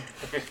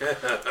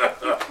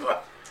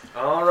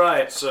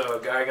 Alright, so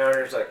Guy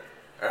Gunner's like,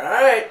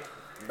 alright,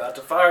 I'm about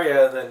to fire you.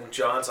 And then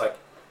John's like,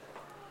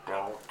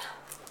 don't.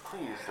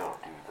 Please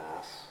don't do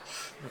this.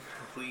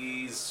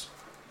 Please.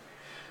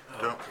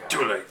 Don't.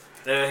 Too late.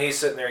 And he's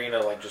sitting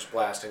there, like just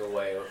blasting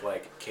away with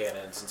like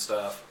cannons and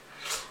stuff.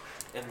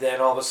 And then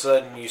all of a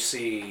sudden you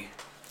see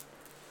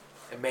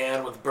a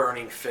man with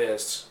burning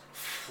fists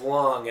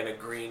flung in a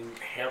green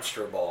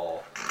hamster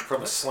ball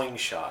from a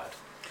slingshot.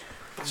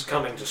 He's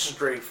coming just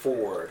straight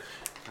forward.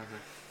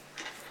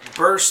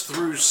 Burst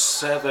through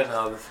 7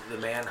 of the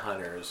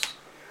manhunters.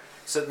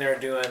 Sitting there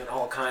doing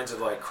all kinds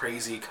of like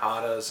crazy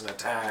katas and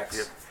attacks.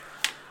 Yep.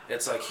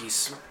 It's like he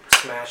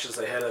smashes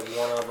the head of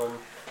one of them,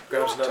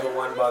 grabs another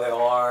one by the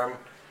arm,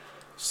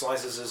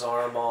 slices his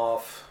arm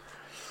off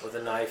with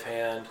a knife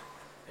hand,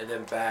 and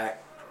then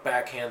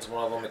backhands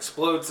one of them,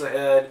 explodes the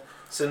head,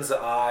 sends the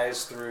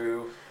eyes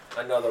through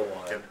another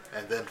one. Yep.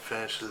 And then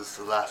finishes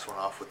the last one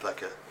off with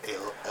like a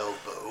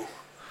elbow.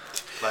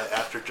 Like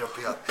after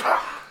jumping up.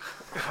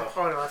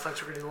 Oh no, I thought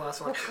you were going to do the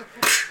last one.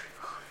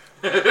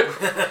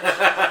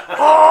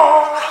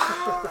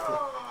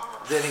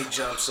 Then he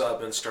jumps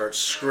up and starts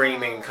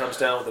screaming, comes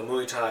down with a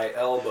Muay Thai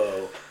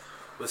elbow.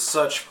 With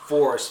such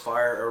force,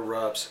 fire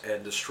erupts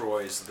and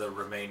destroys the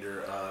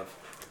remainder of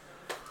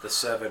the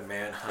 7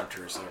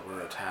 manhunters that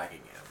were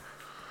attacking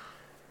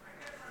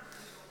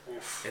him.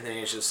 And then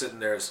he's just sitting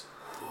there as,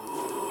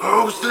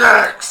 Who's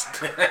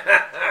next?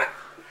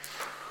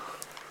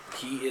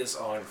 he is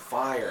on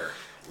fire,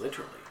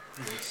 literally.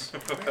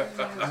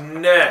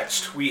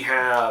 Next, we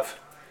have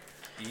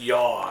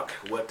Yogg.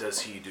 What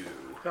does he do?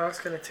 Dog's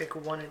going to take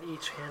one in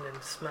each hand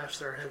and smash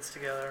their heads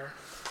together.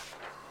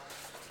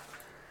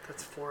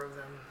 That's 4 of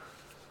them.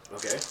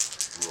 Okay.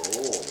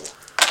 Roll.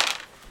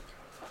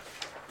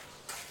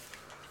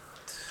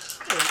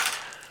 8.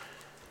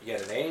 You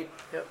got an 8?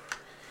 Yep.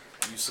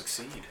 You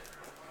succeed.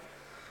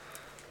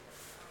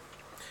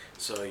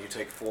 So you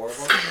take 4 of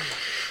them.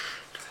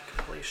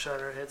 Completely shot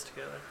our heads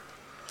together.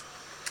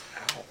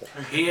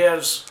 He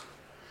has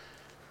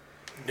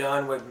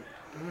done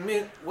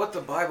what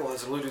the Bible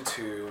has alluded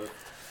to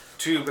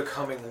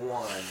becoming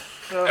one.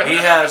 He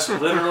has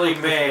literally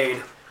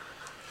made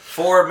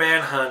 4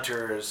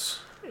 manhunters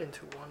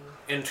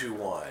Into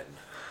one.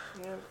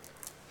 Yep.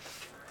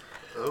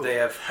 Oh. They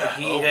have.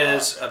 He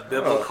is a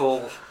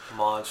biblical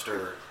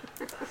monster,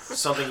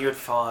 something you would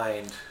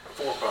find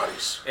 4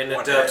 bodies. in the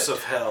 1 depths head.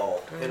 of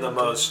hell, in the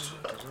most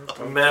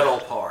metal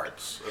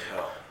parts of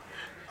hell.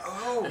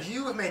 Oh,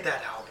 you made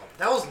that album.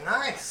 That was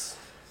nice.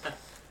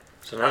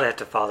 So now they have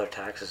to file their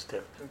taxes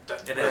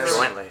It is.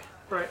 jointly.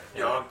 Right.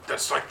 Yeah,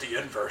 that's like the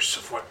inverse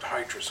of what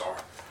hydras are.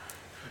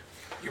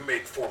 You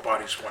made 4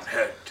 bodies, 1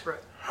 head. Right.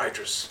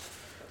 Hydras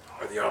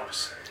are the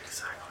opposite.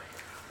 Exactly.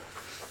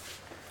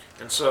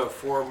 And so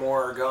 4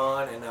 more are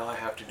gone, and now I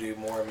have to do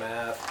more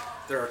math.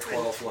 There are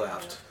 12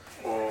 left.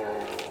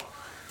 Oh,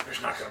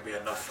 there's not going to be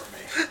enough for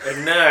me.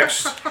 And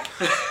next,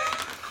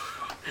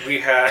 we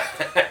have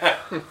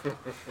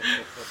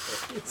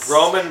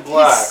Roman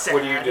Black.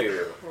 What do you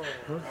do?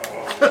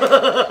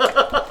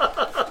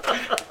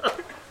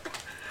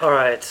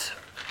 Alright,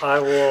 I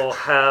will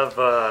have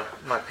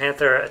my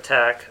panther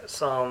attack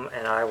some,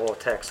 and I will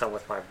attack some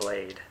with my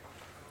blade.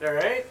 All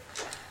right.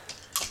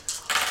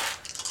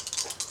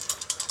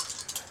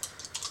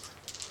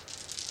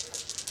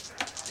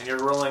 And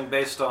you're rolling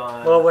based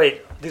on. Well,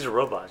 wait, these are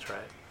robots, right?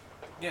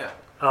 Yeah.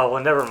 Oh,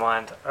 well, never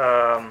mind.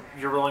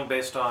 You're rolling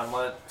based on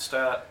what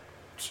stat?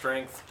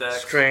 Strength,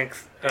 dex.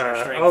 Strength. And your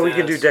strength Oh, we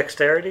can do is-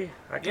 dexterity?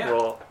 I can Yeah.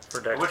 roll for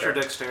dexterity. What's your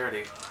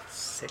dexterity?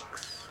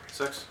 6.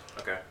 6.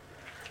 Okay.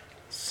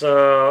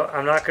 So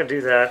I'm not going to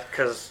do that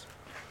because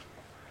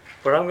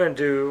what I'm going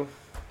to do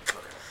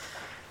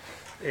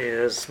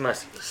is my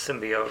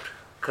symbiote.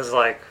 Because,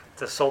 like,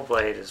 the soul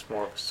blade is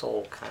more of a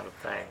soul kind of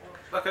thing.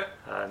 Okay.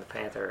 And the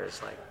panther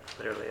is, like,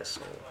 literally a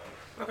soul.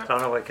 Okay. I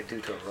don't know what I could do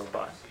to a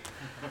robot.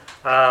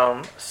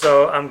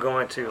 So I'm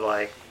going to,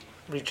 like,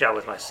 reach out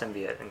with my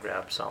symbiote and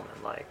grab some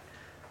and, like,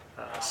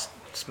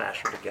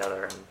 smash them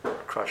together and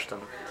crush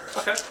them.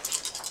 Okay.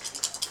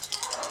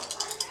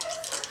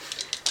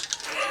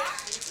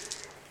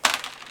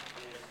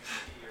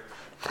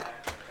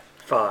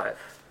 Five.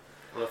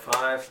 Roll a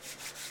 5.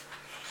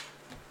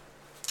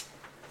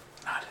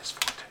 Not his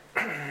forte.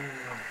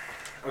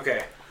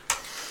 Okay.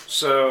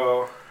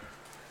 So.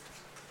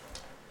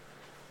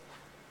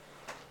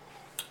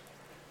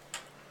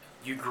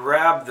 You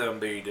grabbed them,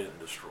 but you didn't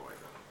destroy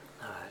them.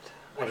 Alright.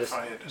 I just if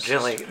I had a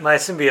gently, sister? my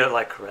symbiote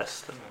like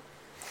caressed them,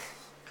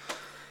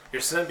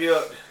 Your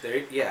symbiote,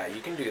 there, yeah,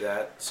 you can do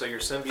that. So your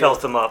felt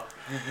symbiote, them up.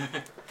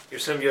 your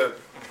symbiote,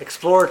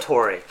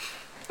 Exploratory.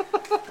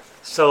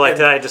 So, like,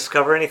 did I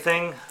discover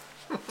anything?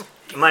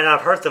 It might not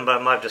have hurt them, but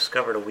I might have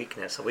discovered a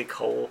weakness, a weak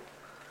hole.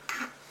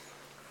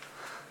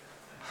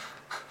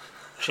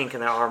 Chink in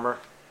their armor.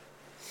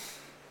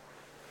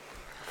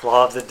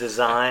 Flaw of the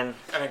design.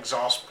 An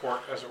exhaust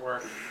port, as it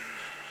were.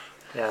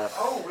 Yeah.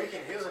 Oh, we can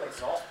use an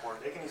exhaust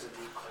port. They can use a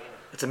deep cleaner.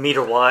 It's a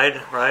meter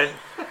wide, right?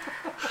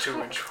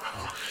 2-inch.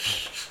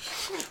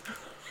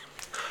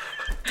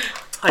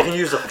 I can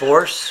use a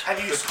force.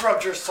 Have you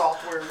scrubbed your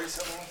software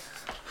recently?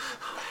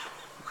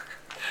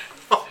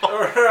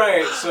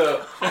 Alright,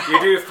 so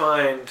you do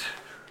find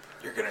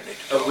You're gonna need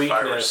to a do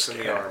weakness virus in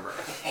the scan. armor.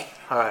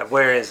 Alright,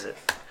 where is it?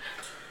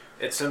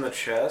 It's in the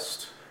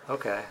chest.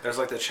 Okay. There's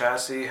like the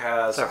chassis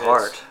has It's their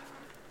heart.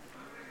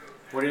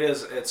 What it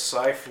is, it's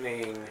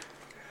siphoning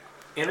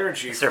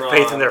energy It's their from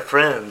faith in their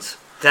friends.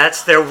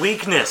 That's their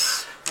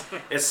weakness.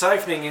 It's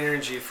siphoning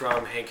energy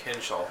from Hank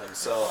Henshaw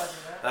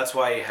himself. That's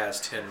why he has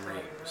 10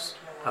 rings.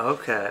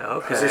 Okay,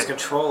 Because he's okay.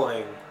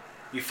 controlling.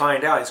 You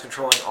find out he's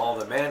controlling all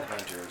the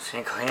Manhunters.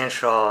 Hank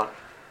Hanshaw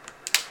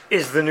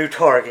is the new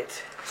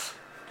target.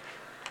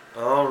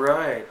 All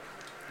right.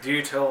 Do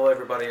you tell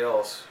everybody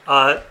else?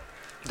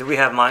 Do we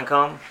have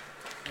Mindcom?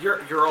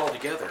 You're all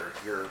together.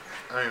 You're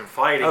I am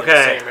fighting in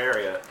Okay. the same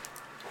area.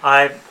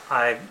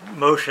 I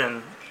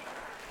motion,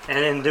 and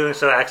in doing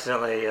so,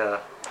 accidentally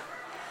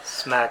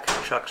smack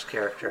Chuck's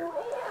character.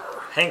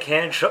 Hank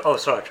Hanshaw. Oh,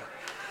 sorry, Chuck.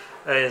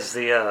 Is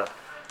the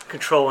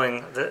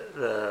controlling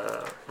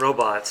the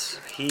robots.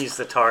 He's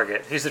the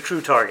target. He's the true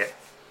target.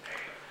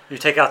 You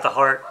take out the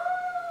heart.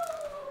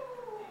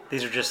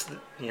 These are just,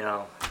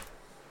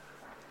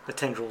 the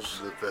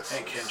tendrils. the vessels.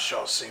 Hank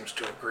Henshaw seems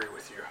to agree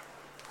with you.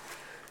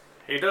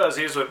 He does.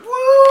 He's like,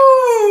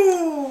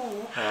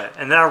 woo!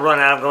 And then I run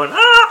out. I'm going,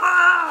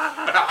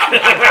 ah!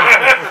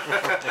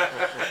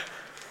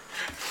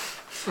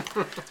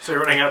 So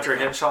you're running after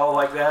Henshaw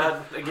like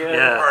that again?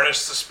 Yeah.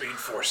 Harness the speed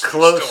force. that he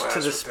Close still to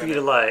has the within speed it.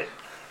 of light.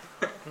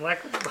 Like,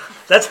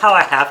 that's how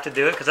I have to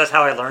do it because that's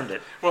how I learned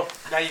it. Well,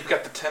 now you've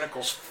got the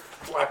tentacles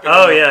flapping.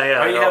 Oh on the- yeah, yeah.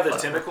 Now you they're have all the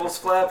fun. tentacles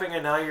flapping,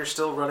 and now you're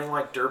still running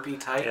like Derpy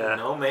Titan.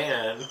 Yeah. Oh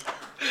man.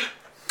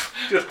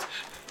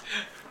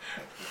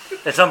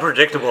 It's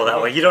unpredictable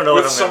that way. You don't know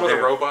With what I'm some of going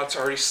the to do. robots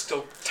already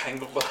still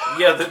tangled up.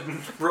 Yeah, the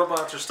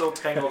robots are still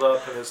tangled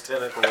up in his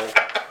tentacle.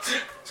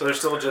 So they're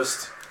still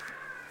just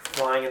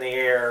flying in the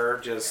air,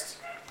 just...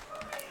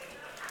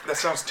 That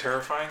sounds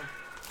terrifying.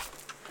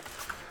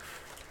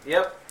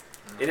 Yep.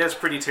 It is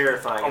pretty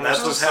terrifying, and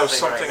Almost that's what's as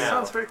though happening right something- now.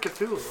 Sounds very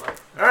Cthulhu-like.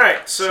 Alright,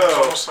 It's so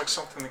almost like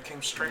something that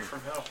came straight from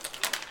hell.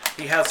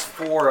 he has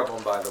 4 of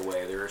them, by the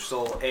way. There are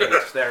still 8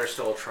 that are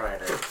still trying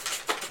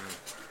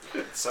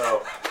it.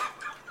 So,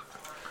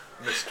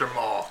 Mr.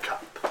 Mall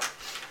Cop.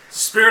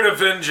 Spirit of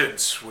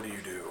Vengeance, what do you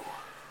do?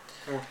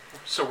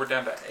 So we're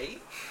down to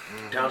 8?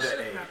 Down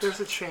to 8. There's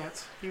a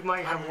chance. You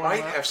might I have one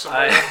might left. have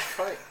somebody I- to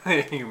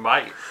fight. You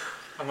might.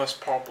 Unless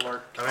Paul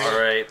Blart. I mean, All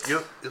right.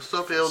 you'll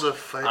still be able to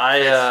fight.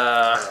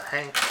 I,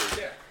 Hank.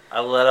 with I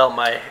let out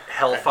my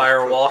Hellfire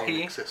protein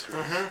walkie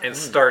accessories. and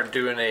start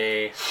doing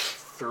a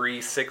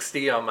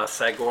 360 on my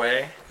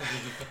Segway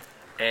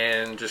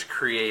and just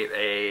create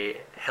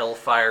a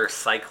Hellfire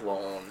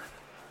Cyclone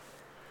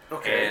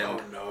Okay.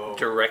 and Oh, no.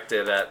 direct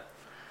it at,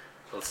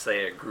 let's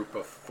say, a group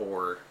of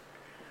 4.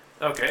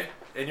 Okay.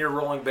 And you're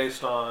rolling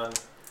based on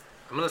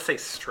I'm going to say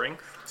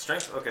strength.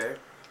 strength? Okay.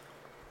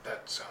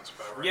 That sounds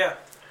about right. Yeah.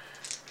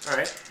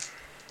 Alright.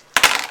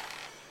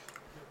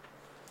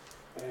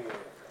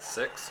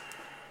 6.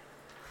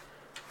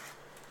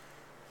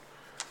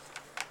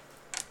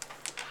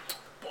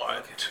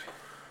 What?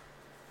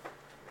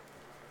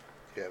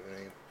 Do you have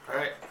any?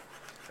 Alright.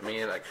 I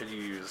mean, I could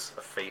use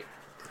a fate.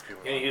 If you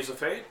want. Gonna use a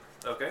fate?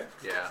 Okay.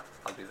 Yeah,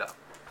 I'll do that.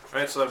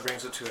 Alright, so that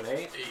brings it to an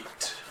 8.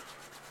 8.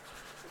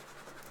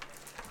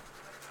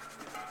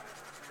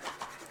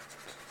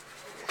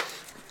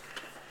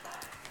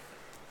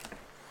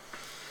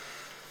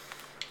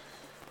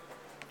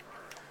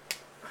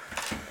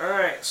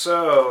 Alright,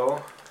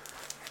 so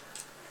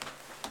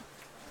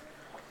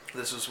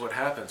this is what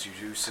happens. You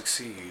do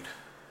succeed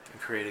in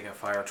creating a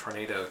fire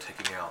tornado,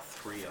 taking out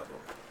 3 of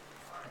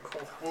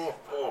them.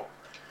 Oh.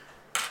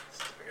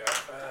 Still got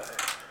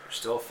 5. There's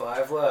still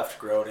 5 left.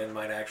 Grodin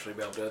might actually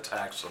be able to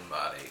attack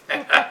somebody.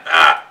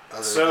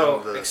 Other So,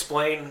 than the-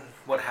 explain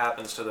what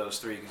happens to those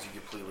 3 because you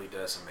completely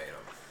decimate them.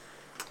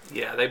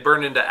 Yeah, they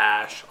burn into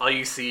ash. All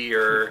you see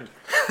are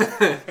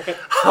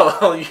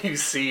all you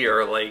see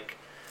are like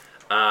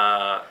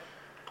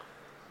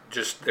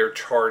just their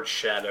charred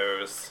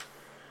shadows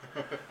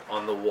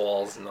on the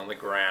walls and on the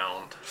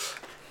ground.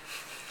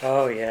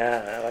 Oh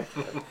yeah, I like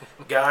that.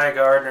 Guy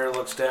Gardner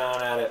looks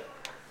down at it.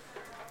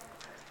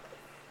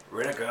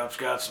 Renekop's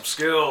got some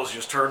skills.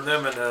 Just turn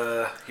them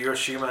into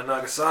Hiroshima and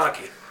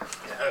Nagasaki.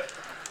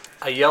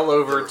 I yell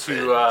over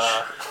to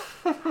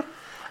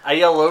I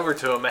yell over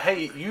to him,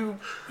 "Hey, you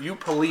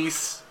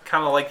police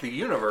kind of like the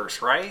universe,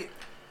 right?"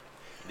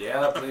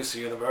 Yeah, police the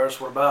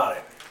universe. What about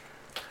it?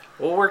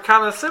 Well, we're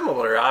kind of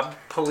similar. I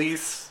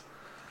police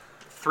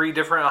 3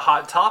 different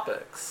hot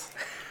topics.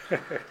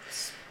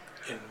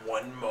 In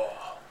one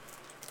mall.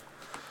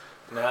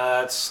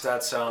 Nah,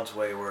 that sounds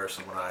way worse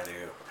than what I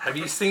do. Have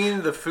you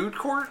seen the food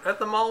court at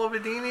the Mall of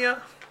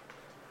Edenia?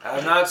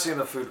 I've not seen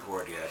the food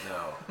court yet,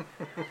 no.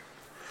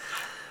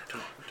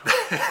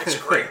 It's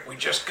great. We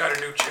just got a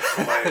new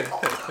Chick-fil-A.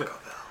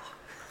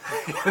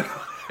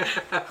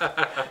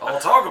 Oh,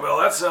 Taco Bell,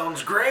 that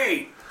sounds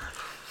great.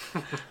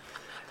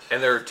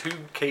 And there are 2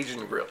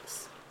 Cajun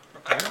grills.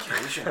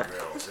 Asian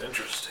grills,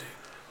 interesting.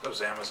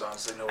 Those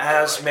Amazons, they know what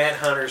As they like.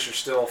 manhunters are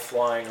still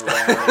flying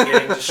around and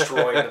getting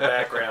destroyed in the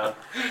background,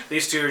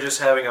 these two are just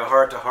having a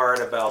heart-to-heart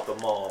about the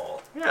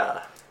mall.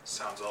 Yeah.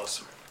 Sounds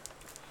awesome.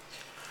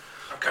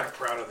 I'm kind of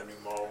proud of the new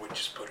mall we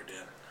just put it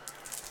in.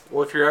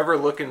 Well, if you're ever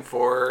looking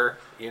for,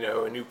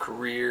 a new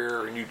career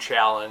or a new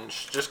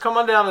challenge, just come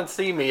on down and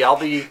see me. I'll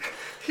be...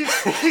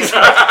 He's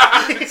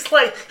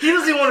like, he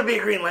doesn't even want to be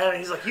a Green Lantern.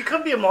 He's like, you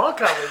come be a mall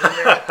cop over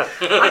there.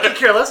 I could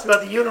care less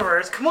about the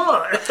universe. Come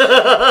on.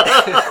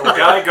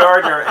 Guy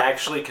Gardner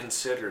actually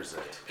considers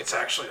it. It's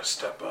actually a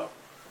step up.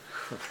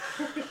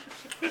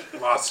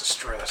 Lots of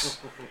stress.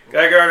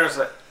 Guy Gardner's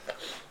like,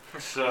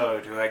 so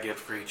do I get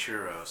free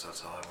churros?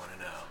 That's all I want to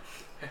know.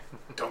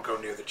 Don't go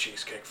near the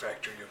Cheesecake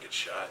Factory, you'll get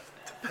shot.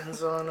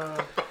 Depends on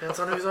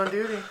who's on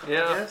duty.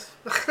 Yeah. I guess.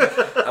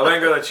 I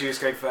wouldn't go to the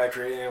Cheesecake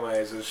Factory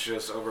anyways. It's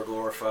just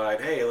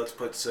overglorified. Hey, let's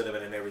put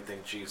cinnamon in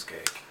everything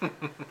cheesecake.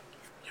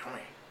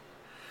 Yummy.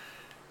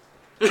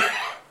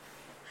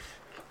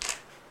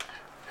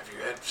 Have you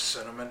had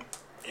cinnamon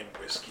in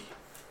whiskey?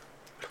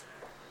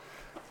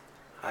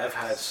 I've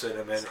had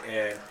cinnamon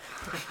and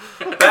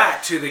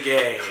back to the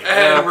game.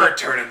 And we're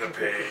turning the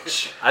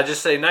page. I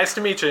just say, nice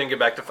to meet you, and get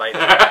back to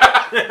fighting.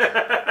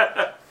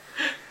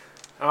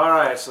 All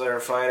right, so they're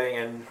fighting,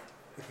 and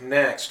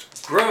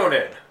next,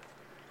 Gronin.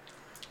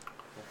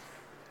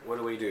 What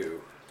do we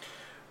do?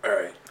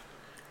 Alright.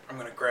 I'm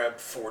gonna grab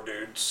 4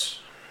 dudes.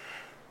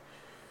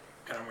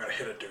 And I'm gonna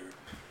hit a dude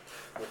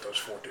with those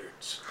 4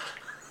 dudes.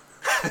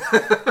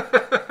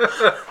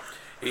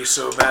 He's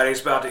so mad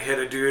he's about to hit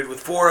a dude with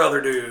 4 other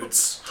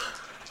dudes.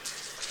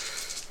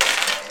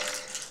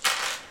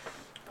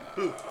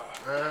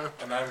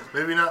 And I'm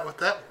Maybe not with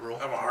that roll.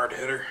 a hard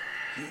hitter.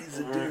 He's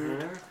a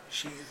dude.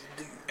 She's a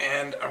dude.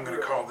 And I'm gonna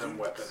call them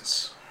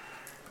weapons.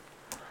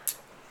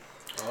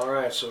 All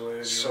right, so what did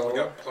you So we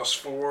roll? got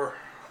 +4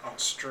 on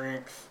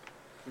strength,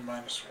 -1. Oh,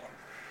 I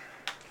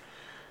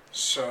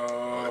So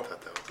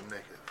thought that was a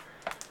negative.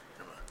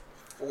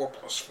 4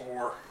 +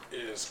 4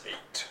 is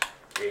 8.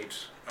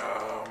 8.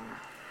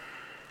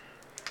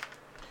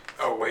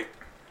 Oh wait.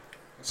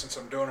 And since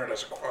I'm doing it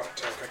as a quad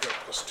attack, I get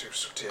 +2,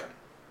 so 10.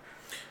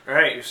 All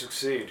right, you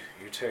succeed.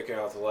 You take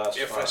out the last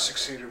If 5. I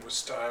succeeded with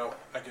style,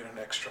 I get an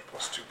extra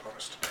 +2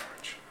 bonus to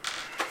damage.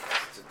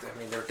 I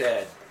mean, they're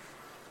dead.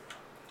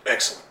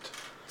 Excellent.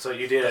 So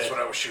you did That's it. what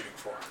I was shooting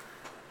for.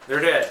 They're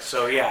dead.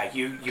 So yeah,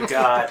 you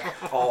got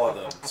all of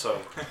them.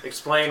 So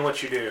explain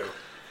what you do.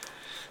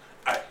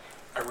 I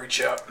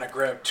reach out and I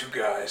grab 2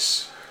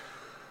 guys,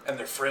 and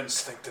their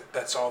friends think that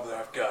that's all that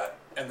I've got.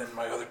 And then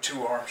my other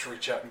 2 arms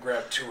reach out and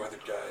grab 2 other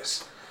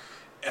guys,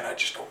 and I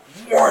just go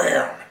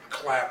wham and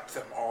clap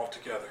them all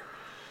together.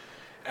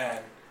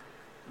 And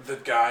the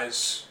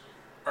guys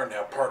are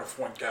now part of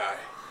one guy.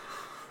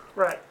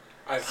 Right.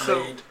 I've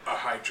So- made a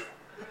Hydra,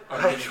 a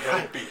Right, many-headed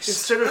right. beast.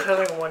 Instead of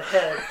having one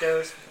head,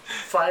 there's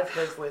 5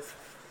 heads with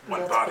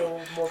One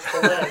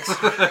multiple legs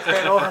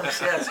and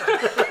arms. Yes.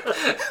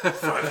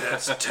 5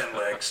 heads, 10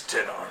 legs,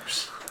 10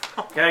 arms.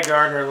 Guy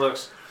Gardner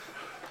looks.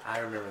 I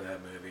remember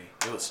that movie.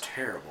 It was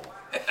terrible.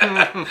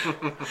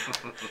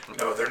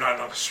 No, they're not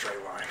on a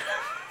straight line.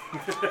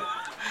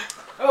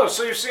 Oh,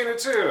 so you've seen it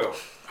too.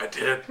 I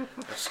did.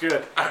 That's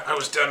good. I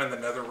was down in the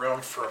Nether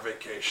Realm for a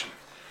vacation.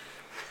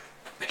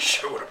 They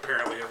show it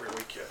apparently every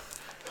weekend.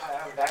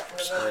 I'm back from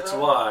the That's a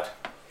lot.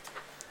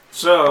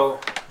 So,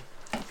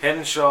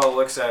 Henshaw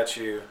looks at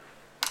you.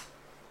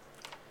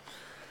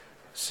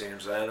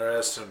 Seems I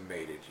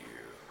underestimated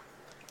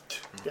you.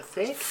 You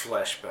think?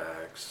 Flesh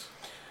bags.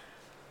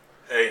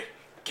 Hey,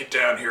 get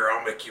down here.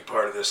 I'll make you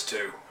part of this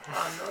too.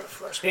 I'm not a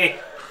flesh He,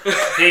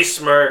 he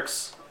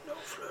smirks No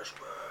flesh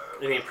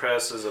bag. and he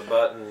presses a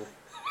button.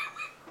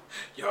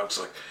 Yogg's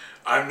like,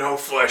 I'm no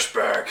flesh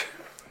bag.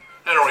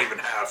 I don't even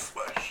have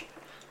flesh.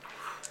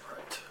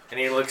 Right. And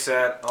he looks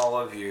at all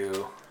of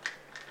you.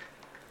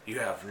 You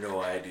have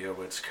no idea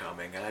what's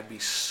coming. I'd be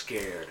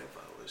scared if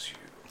I was you.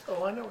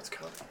 Oh, I know what's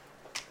coming.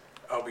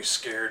 I'll be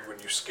scared when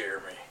you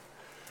scare me.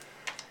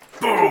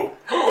 Boo!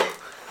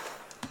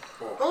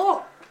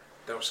 Oh!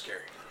 That was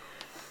scary.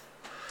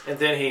 And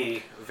then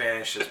he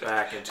vanishes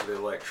back into the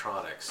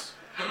electronics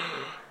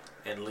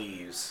and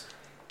leaves.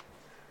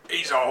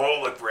 He's a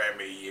hologram,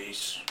 he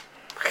is.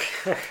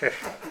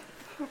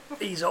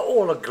 He's a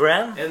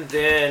hologram. And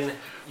then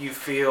you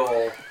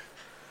feel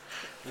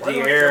Why the do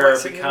I feel air like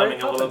singing becoming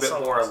Mary a little Poppins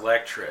bit more songs?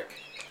 electric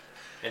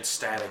and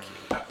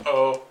staticky.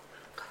 Oh.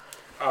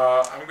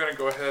 I'm going to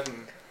go ahead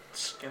and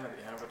skin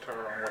the avatar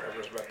on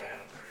whatever's about to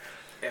happen.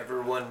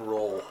 everyone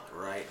roll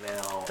right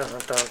now. Dun, dun,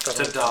 dun,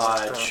 To dun,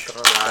 dodge.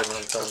 dun, dun,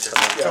 dun, dun,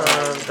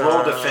 dun, dun,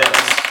 Roll dun.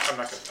 defense. I'm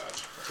not gonna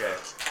dodge. Okay.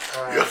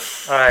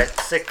 Yes. All right,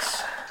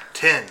 6.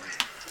 10.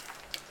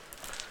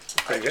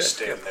 I just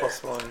stand there.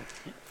 +1.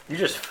 You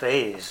just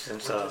phased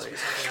instantly.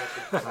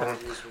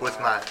 With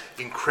my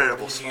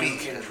incredible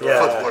speed and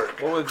Yeah. footwork.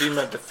 What would be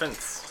my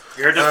defense?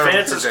 Your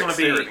defense for is going to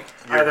be dexterity.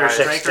 either Your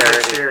strength or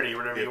dexterity. dexterity,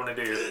 whatever you want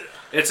to do.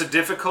 It's a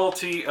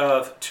difficulty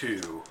of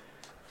 2.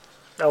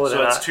 Oh,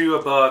 So it's 2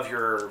 above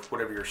your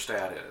whatever your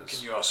stat Can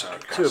is. you also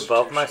do 2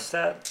 above my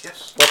Constitution? stat?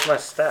 Yes. What's my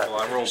stat?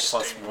 Well, I rolled Just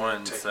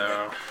 +1, take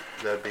so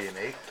That'd be an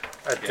 8.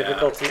 A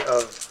difficulty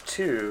of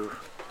 2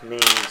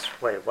 means.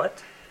 Wait,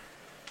 what?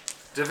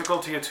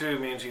 Difficulty of 2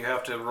 means you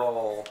have to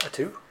roll. A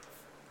 2?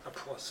 A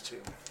 +2.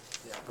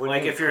 What do Like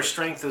you mean? if your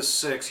strength is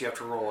 6, you have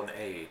to roll an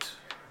 8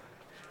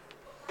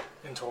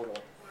 In total.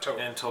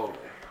 in total.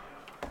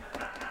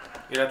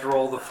 You have to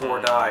roll the 4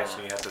 dice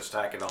and you have to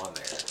stack it on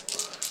there.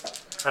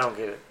 I don't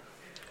get it.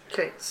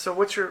 Okay, so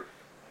what's your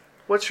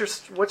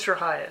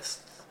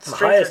highest? My Strength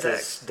highest or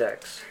is dex?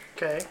 dex.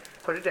 Okay,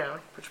 put it down.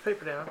 Put your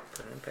paper down.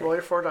 Put it in paper. Roll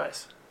your 4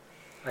 dice.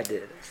 I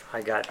did.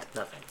 I got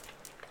nothing.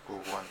 Or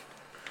 1.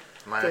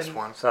 Minus Then-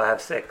 1. So I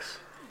have 6.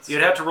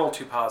 You'd have to roll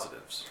 2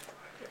 positives.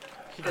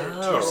 He did. Oh.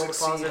 You rolled a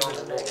Succeed positive on and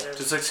a the roll. negative.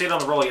 To succeed on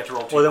the roll, you have to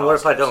roll 2 Well, then what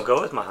if I positives. don't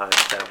go with my highest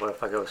stat? What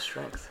if I go with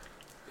strength?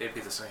 It'd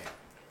be the same.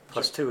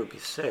 +2 would be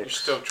You're 6.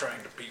 still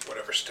trying to beat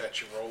whatever stat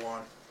you roll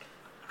on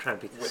I'm trying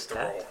to beat the with the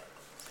stat. roll.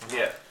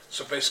 Yeah.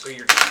 So basically,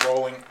 you're just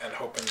rolling and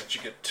hoping that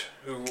you get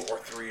 2 or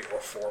 3 or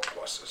 4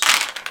 pluses.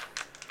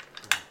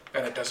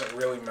 And it doesn't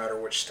really matter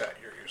which stat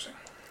you're using.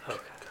 Okay.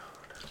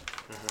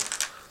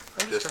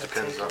 I'm Just gonna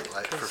depends take on, it,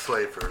 like, for 'cause-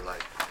 flavor,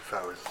 like, if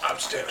I was I'm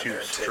standing there too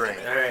and taking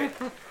strength. it. All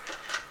right.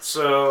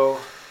 So,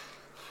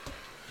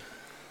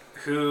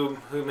 who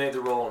made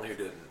the roll and who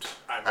didn't?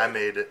 I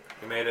made it.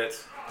 Who made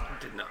it?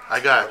 did not. I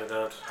Who got did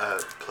not?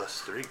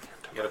 +3.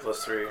 You got a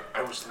 +3.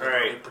 I was All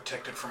literally right.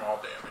 protected from all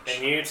damage.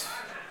 And you,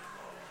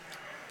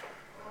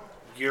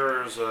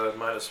 yours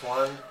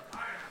 -1.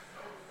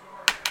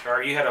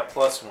 Or you had a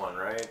 +1,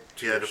 right?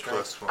 To You had your a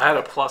strength? +1. I had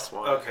a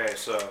 +1. Okay,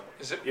 so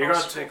Is it You're gonna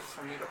possible take-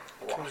 for me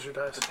to block Use your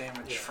dice. the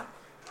damage from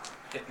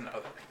hitting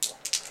other people?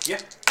 yeah.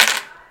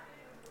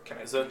 Can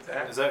I Is do that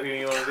that? is that what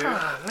you want to do?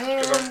 Ah,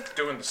 Because man. I'm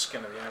doing the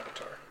skin of the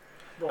avatar.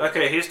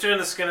 Okay, he's doing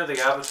the skin of the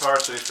avatar,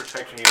 so he's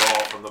protecting you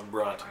all from the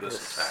brunt of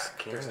this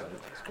attack.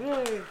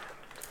 Yay.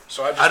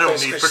 So I just I don't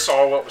basically need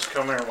saw what was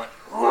coming and went,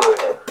 I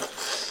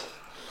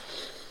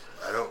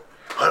don't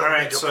All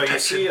right, need your so you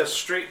protection. see a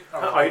street.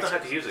 Oh, you don't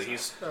have to use it.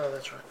 He's Oh,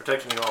 that's right.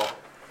 protecting you all.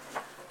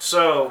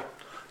 So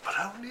But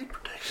I don't need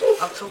protection.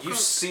 I'm so you good.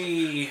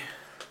 see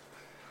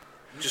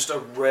just a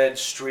red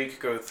streak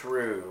go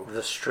through, The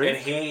and streak?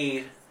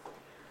 he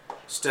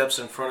steps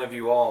in front of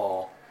you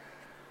all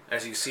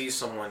as you see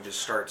someone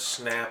just start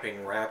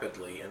snapping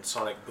rapidly, and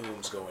sonic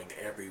booms going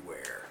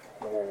everywhere.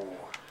 oh,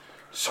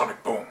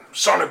 Sonic Boom,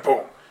 Sonic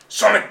Boom,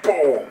 Sonic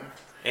Boom!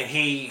 And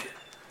he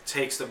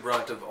takes the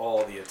brunt of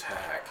all the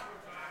attack.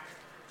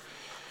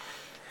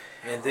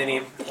 And then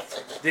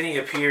he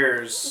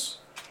appears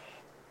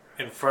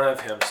in front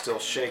of him, still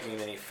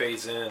shaking, and he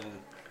fades into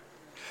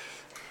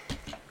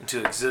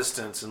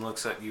existence and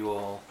looks at you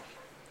all.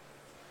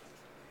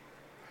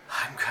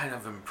 I'm kind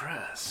of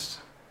impressed.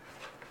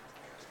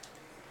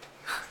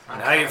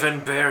 Not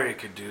even Barry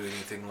could do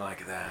anything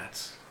like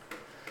that.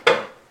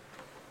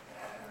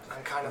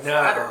 I'm kind of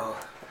flattered. No.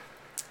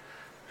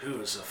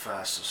 Who is the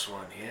fastest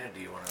one here?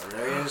 Do you want to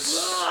race?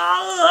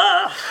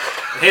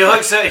 He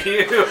looks at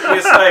you.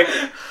 He's like,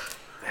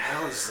 the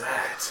hell is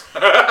that?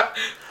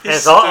 And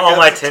it's all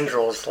my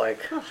tendrils, like,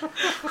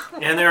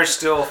 And there are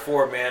still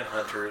 4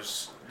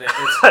 manhunters.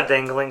 It's-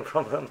 dangling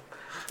from them.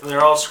 and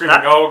they're all screaming,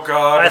 Not- "Oh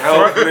God, I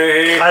help throw-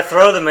 me!" I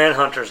throw the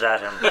manhunters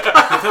at him. You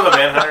throw the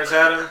manhunters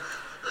at him.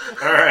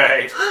 All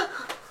right.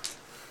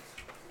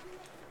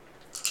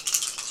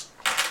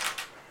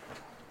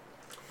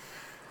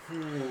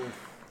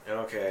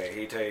 Okay,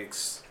 he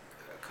takes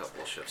a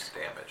couple shifts of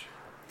damage.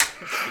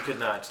 He could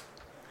not.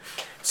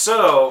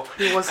 So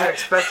He wasn't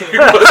expecting it.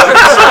 I was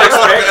not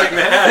expecting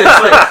that.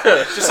 It's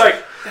like, just like,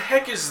 the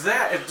heck is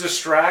that? It's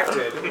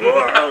distracted.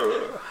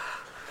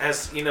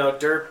 As you know,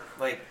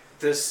 like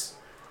this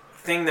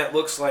thing that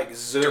looks like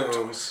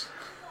zooms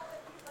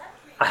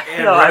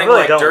and No, I running really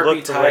like don't derpy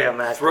look the way type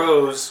I'm acting.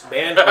 throws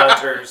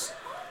manhunters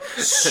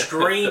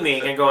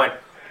screaming and going,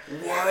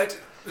 "What?"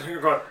 And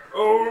you're going,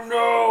 "Oh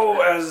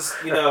no!" As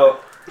you know,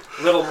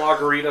 little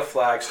margarita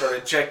flags start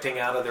ejecting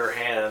out of their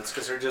hands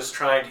because they're just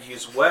trying to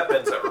use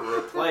weapons that were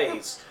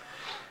replaced.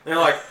 And they're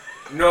like,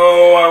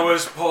 "No, I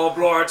was Paul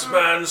Blart's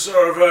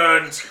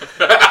manservant."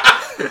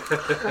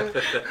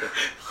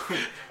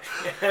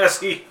 As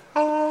he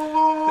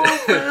Nice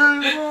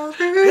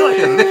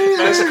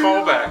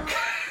callback.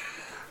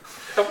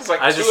 That was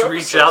like I 2 just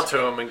reach out to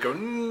him and go,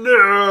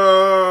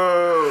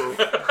 no!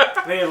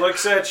 then he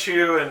looks at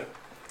you and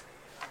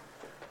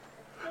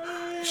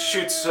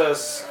shoots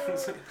us.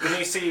 Then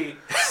you see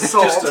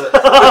just a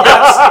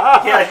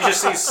yeah, you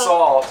just see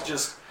salt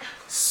just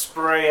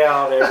spray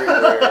out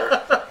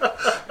everywhere.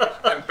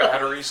 And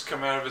batteries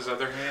come out of his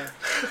other hand.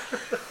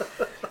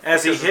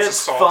 As he Because it's hits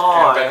assault and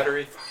Thawne,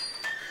 battery.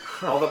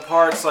 all the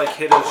parts like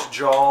hit his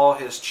jaw,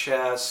 his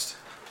chest,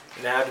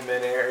 and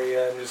abdomen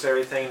area, and just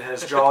everything. And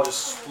his jaw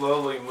just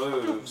slowly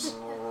moves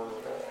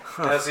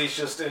as he's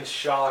just in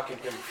shock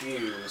and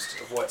confused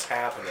of what's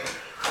happening.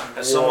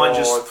 As someone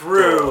just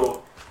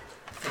threw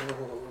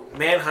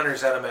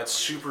manhunters at him at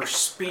super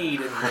speed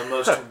in the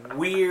most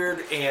weird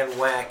and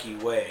wacky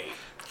way.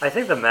 I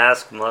think the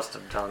mask must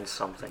have done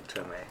something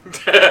to me.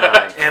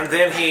 And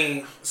then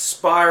he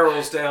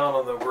spirals down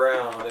on the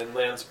ground and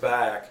lands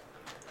back.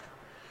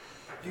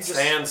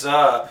 Stands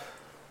up.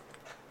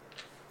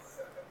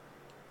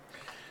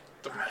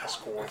 The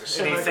mask wore the And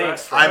same. he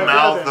thinks, I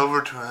mouthed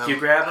over to him. you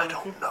grab him? I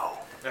don't know.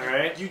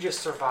 Alright. You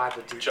just survived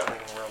the deep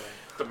cleaning, Roman.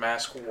 The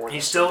mask wore the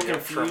He's still symbiote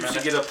for a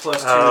confused. You minute. get a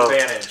 +2 Oh.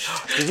 advantage.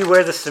 Did you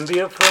wear the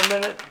symbiote for a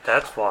minute?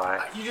 That's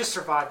why. You just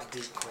survived the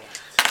deep clean.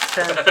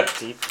 Send the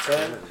deep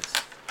cleans.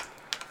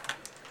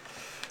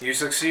 You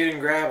succeed in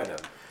grabbing him.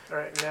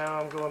 Alright, now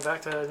I'm going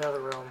back to another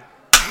realm.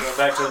 Going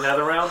back to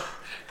another round?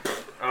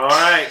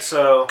 Alright,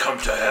 so. Come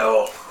to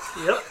hell.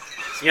 Yep.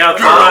 Yeah, over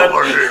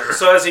Thawne. here.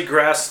 So as he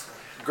grabs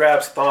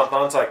Thawne,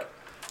 Thawne's like,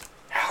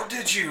 how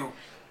did you?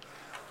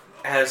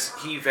 As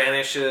he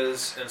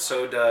vanishes, and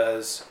so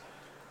does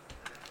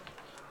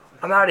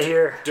I'm out of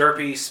here.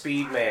 Derpy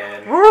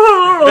Speedman.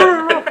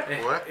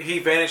 What? He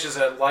vanishes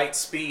at light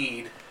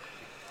speed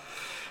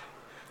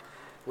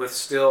with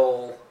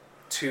still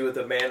two of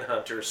the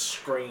manhunters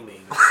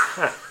screaming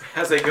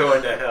as they go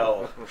into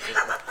hell.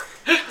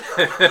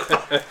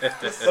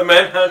 The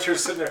manhunters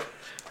sitting there.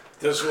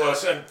 This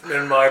wasn't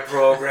in my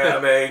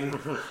programming.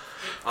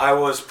 I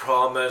was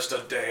promised a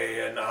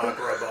day in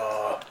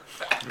Agrabah.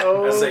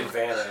 As they Oh,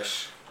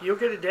 vanish you'll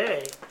get a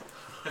day.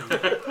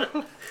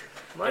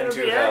 Might not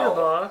Into be hell.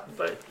 Agrabah,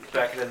 but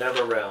back in the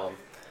Nether Realm.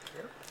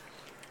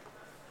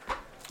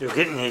 You're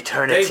getting They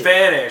eternity.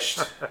 vanished,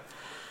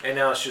 and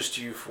now it's just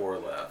you four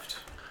left.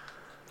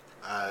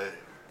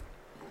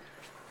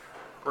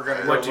 We're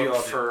gonna What go do you look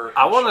all do? for.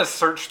 I want to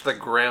search the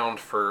ground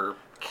for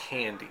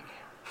candy.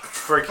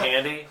 For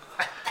candy,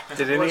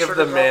 Did any What of sort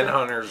the of dropping?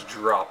 manhunters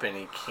drop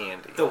any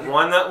candy? the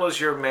one that was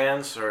your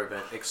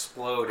manservant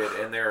exploded,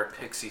 and there are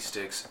pixie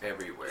sticks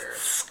everywhere.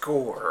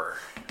 Score.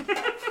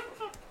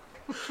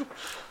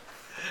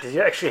 Did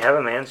you actually have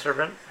a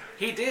manservant?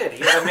 He did.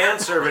 He had a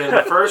manservant in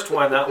the first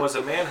one that was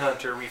a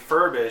manhunter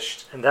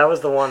refurbished. And that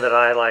was the one that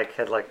I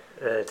had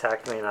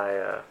attacked me and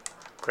I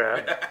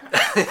grabbed.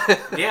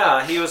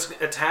 Yeah, he was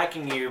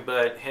attacking you,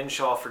 but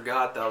Henshaw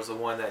forgot that was the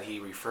one that he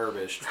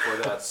refurbished for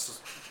that.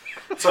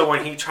 So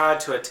when he tried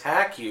to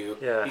attack you,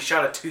 Yeah. he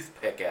shot a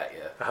toothpick at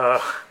you.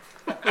 Oh,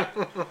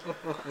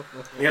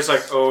 He was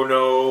like, "Oh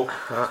no!"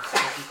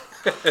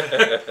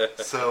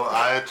 So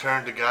I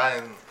turned to Guy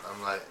and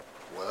I'm like,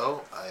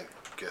 well, I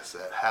guess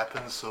that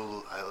happened,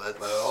 so let's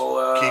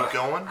Well, keep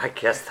going. I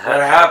guess that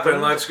That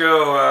happened. Let's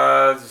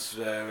go.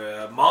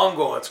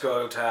 Mongol. Let's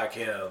go attack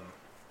him.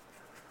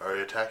 Are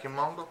you attacking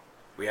Mongol?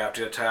 We have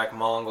to attack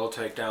Mongol.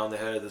 Take down the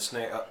head of the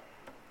snake.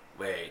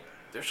 Wait,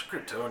 there's a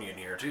Kryptonian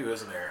here too,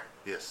 isn't there?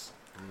 Yes.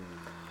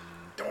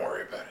 Don't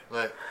worry about it.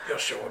 Like, He'll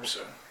show up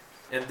soon.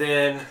 And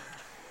then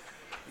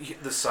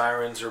the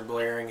sirens are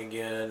blaring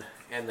again,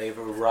 and they've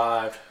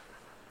arrived,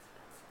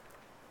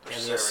 and the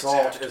Sirens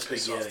assault have to is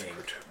piss off the beginning.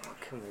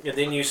 Kryptonian. And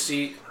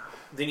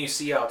then you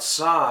see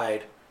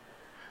outside,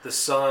 the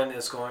sun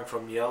is going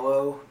from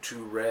yellow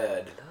to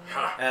red.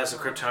 As the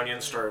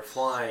Kryptonians start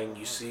flying,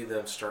 you see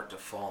them start to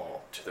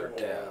fall to their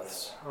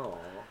deaths. Oh.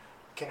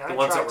 Can The I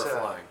ones try that were to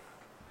flying.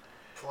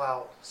 pull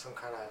out some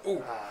kind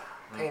of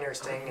painter's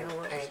thing and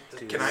paint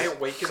the Can I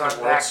awaken sun the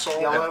world back soul?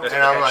 yellow? and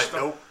I'm catch like,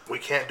 them? nope, we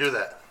can't do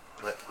that.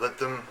 Let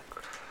them.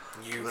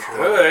 You Look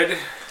could.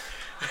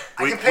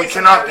 I We- can we paint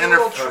some cannot happy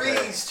little interfere.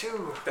 trees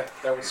too.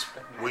 That was.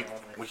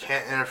 We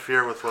can't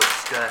interfere with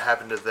what's gonna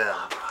happen to them.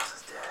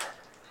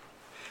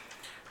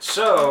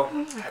 So,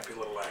 Happy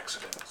little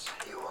accidents.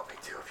 You want me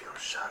to if you don't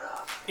shut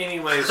up.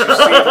 anyways, you see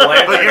the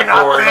Lantern you're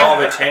not Corps and all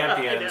the there.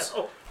 champions,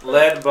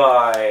 led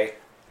by,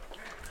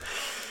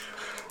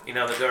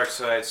 the Dark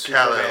Side,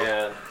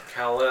 Superman,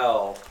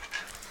 Kal-El,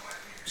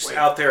 just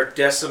out there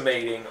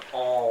decimating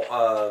all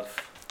of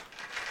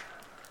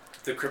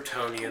the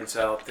Kryptonians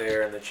out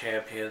there and the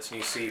champions. And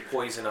you see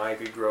Poison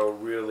Ivy grow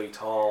really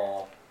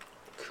tall.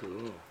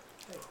 Cool.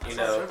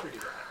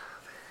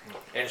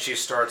 And she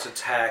starts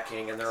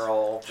attacking, and they're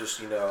all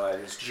just, at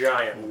this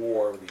giant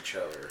war with each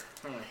other.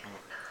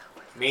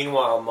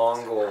 Meanwhile,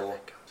 Mongol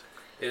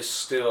is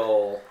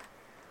still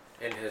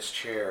in his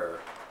chair.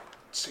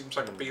 Seems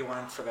like a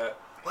beeline for that.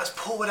 Let's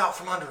pull it out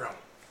from under him.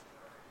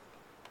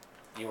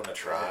 You want to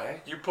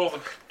try? You pull the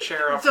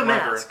chair off it's a from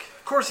under mask. it.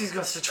 Of course he's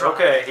going to try.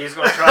 Okay, he's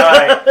going to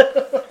try.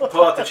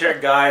 Pull out the chair.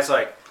 Guy's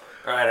like,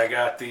 all right, I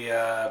got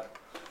the,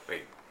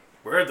 wait,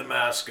 where'd the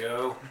mask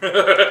go?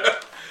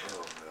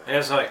 And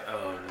it's like,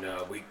 oh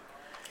no.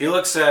 He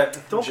looks at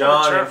Don't put a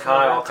John chair and for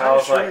Kyle. the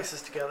Kyle's entire like,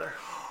 shoelaces together.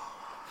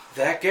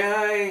 That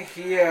guy,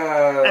 he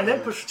And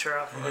then push the chair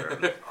out from under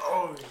him.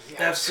 Oh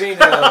yeah. I've seen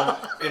him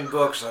in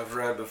books I've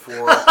read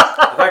before.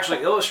 I've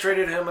actually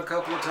illustrated him a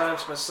couple of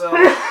times myself.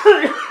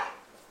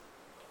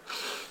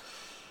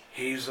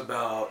 He's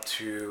about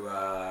to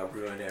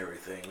ruin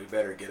everything. We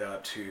better get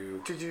up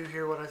to... Did you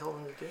hear what I told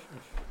him to do?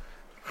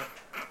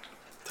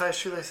 Tie his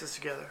shoelaces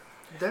together.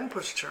 Then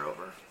push the chair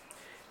over.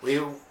 We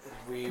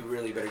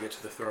really better get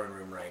to the throne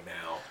room right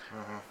now.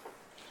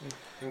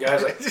 And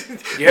guys like,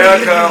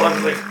 yeah, Kyle.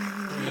 I'm like,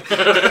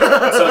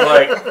 so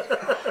like,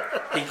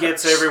 he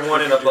gets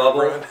everyone in a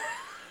bubble,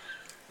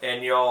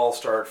 and y'all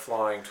start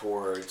flying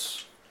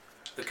towards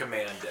the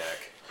command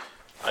deck.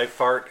 I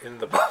fart in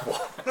the bubble.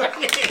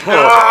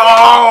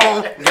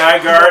 Guy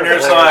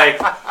Gardner's like,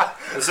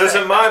 this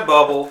isn't my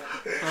bubble.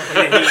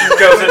 And he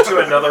goes into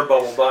another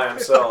bubble by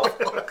himself.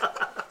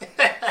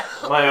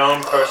 My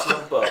own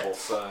personal bubble,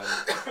 son.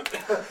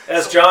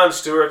 As Jon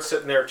Stewart's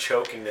sitting there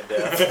choking to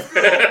death.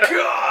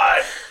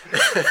 God!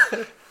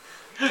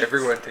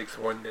 Everyone takes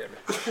 1 damage.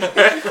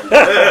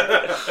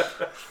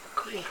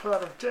 Green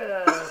cloud of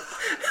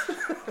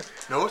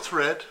death. No, it's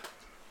red.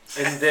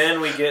 And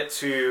then we get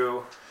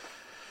to...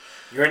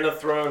 You're in the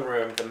throne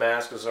room. The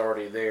mask is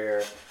already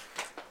there.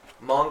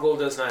 Mongol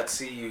does not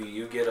see you.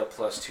 You get a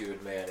 +2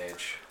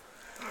 advantage.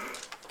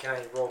 Can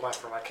I roll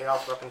for my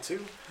chaos weapon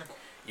too?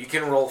 You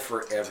can roll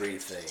for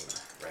everything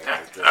right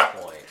at this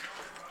point.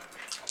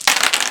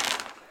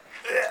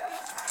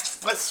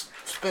 Let's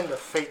spend a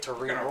fate to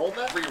re-roll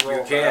that.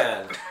 You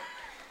can.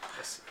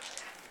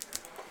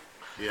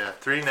 Yeah,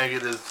 3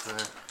 negatives.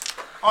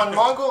 On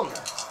Mongol,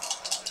 no.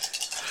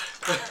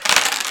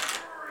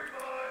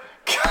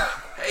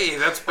 Hey,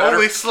 that's better.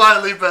 Only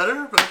slightly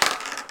better, but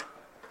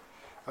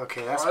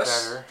Okay, that's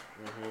Plus. better.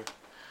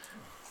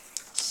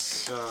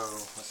 So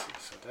let's see.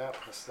 So that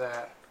plus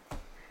that.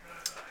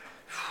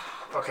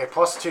 Okay,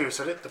 +2.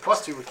 So the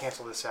 +2 would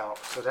cancel this out.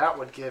 So that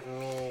would give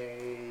me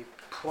a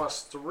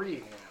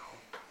 +3 now.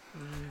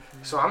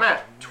 So I'm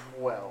at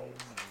 12.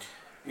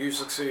 You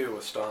succeeded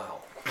with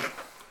style.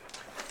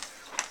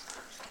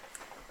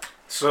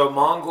 So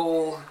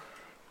Mongol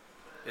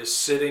is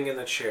sitting in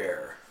the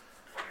chair,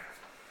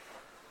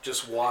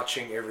 just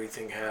watching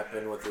everything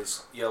happen with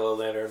his yellow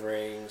lantern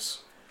rings,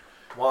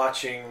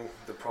 watching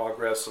the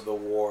progress of the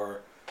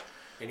war,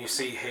 and you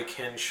see Hick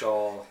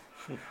Henshaw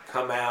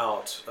come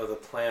out of the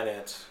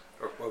planet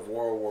of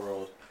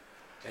Warworld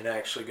and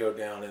actually go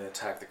down and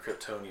attack the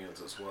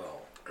Kryptonians as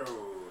well.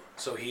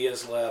 So he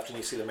is left, and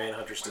you see the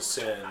Manhunters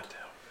descend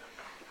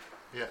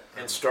yeah.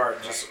 and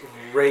start just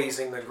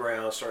raising the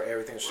ground,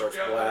 everything starts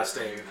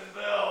blasting.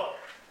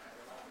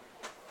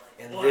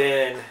 And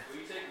then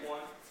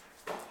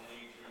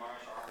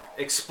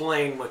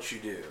explain what you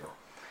do.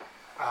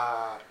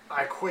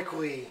 I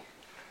quickly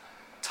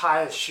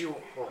tie a shoe.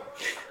 Well,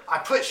 I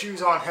put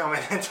shoes on him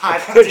and then tie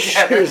them Put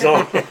together. shoes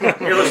on.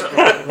 Here, listen,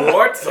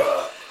 what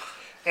the?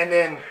 And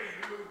then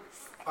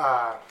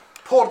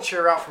pull the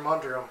chair out from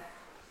under him.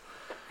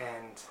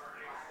 And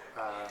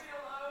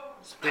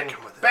then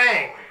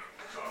bang!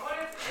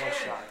 One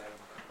shot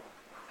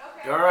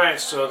at him. Alright,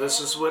 so this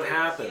is what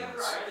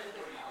happens.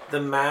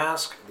 The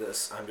mask,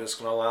 I'm just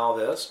going to allow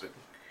this.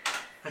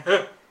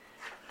 But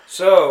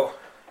so,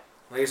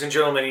 ladies and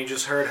gentlemen, you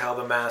just heard how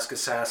the mask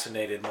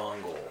assassinated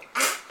Mongol.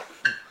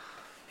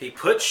 He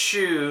put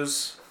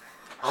shoes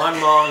on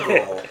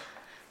Mongol,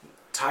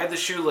 tied the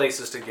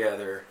shoelaces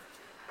together,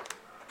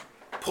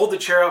 pulled the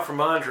chair out from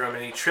under him,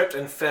 and he tripped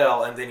and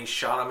fell, and then he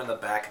shot him in the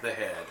back of the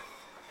head.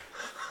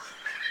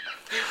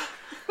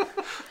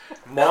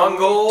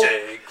 Mongol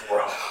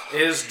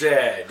is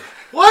dead.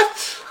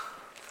 What?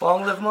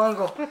 Long live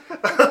Mongol.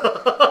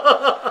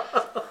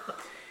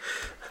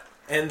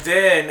 And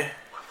then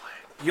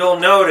you'll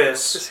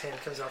notice This hand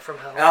comes out from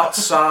hell.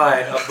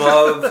 outside,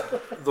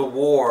 above the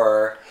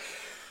war,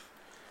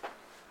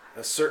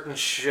 a certain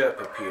ship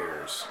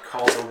appears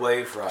called the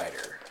Wave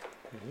Rider.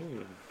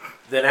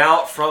 Then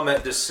out from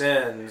it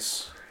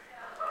descends,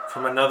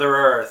 from another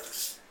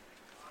Earth,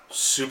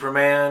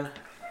 Superman,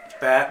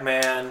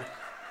 Batman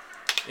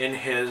in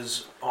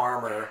his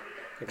armor,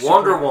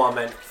 Wonder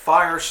Woman,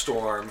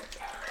 Firestorm,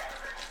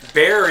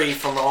 Barry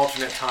from an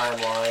alternate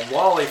timeline,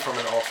 Wally from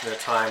an alternate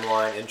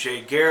timeline, and Jay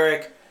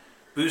Garrick,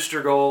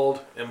 Booster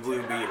Gold, and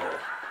Blue Beetle.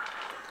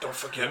 Don't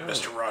forget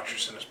Mr.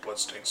 Rogers in his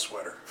bloodstained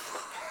sweater.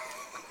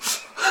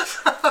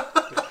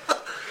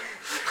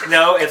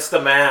 No, it's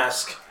the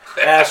mask.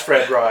 As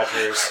Fred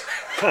Rogers.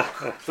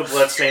 The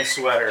bloodstained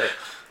sweater.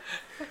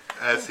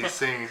 As he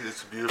sings,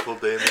 "It's a beautiful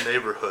day in the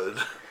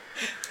neighborhood."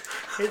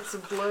 It's a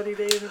bloody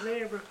day in the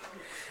neighborhood.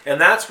 And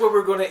that's where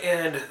we're going to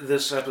end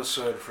this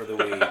episode for the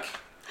week.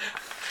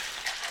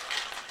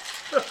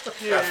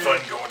 Have fun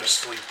going to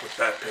sleep with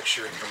that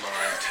picture in your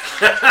mind.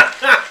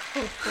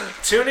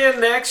 Tune in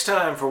next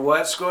time for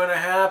what's going to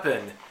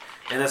happen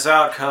in this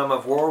outcome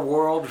of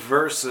Warworld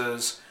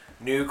versus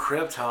New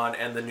Krypton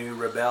and the New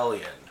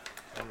Rebellion.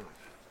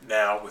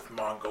 Now with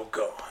Mongol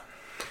gone.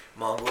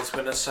 Mongol's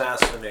been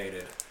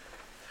assassinated.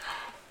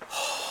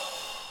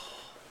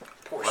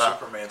 Poor Wow.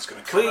 Superman's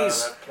gonna come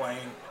Please. out of that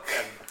plane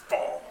and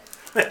fall.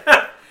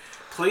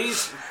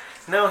 please.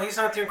 No, he's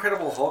not the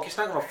Incredible Hulk. He's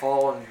not going to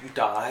fall and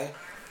die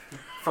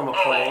from a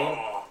plane.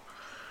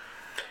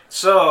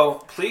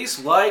 So, please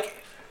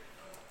like,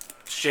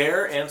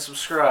 share, and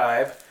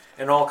subscribe,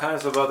 and all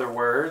kinds of other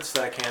words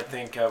that I can't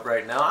think of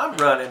right now. I'm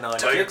running on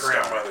Tell your Kickstarter.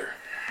 grandmother.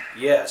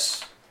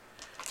 Yes.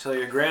 Tell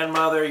your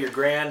grandmother, your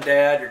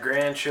granddad, your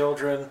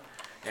grandchildren,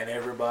 and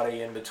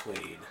everybody in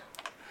between.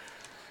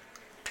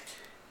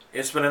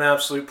 It's been an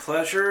absolute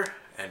pleasure,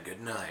 and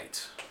good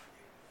night.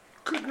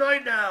 Good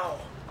night now.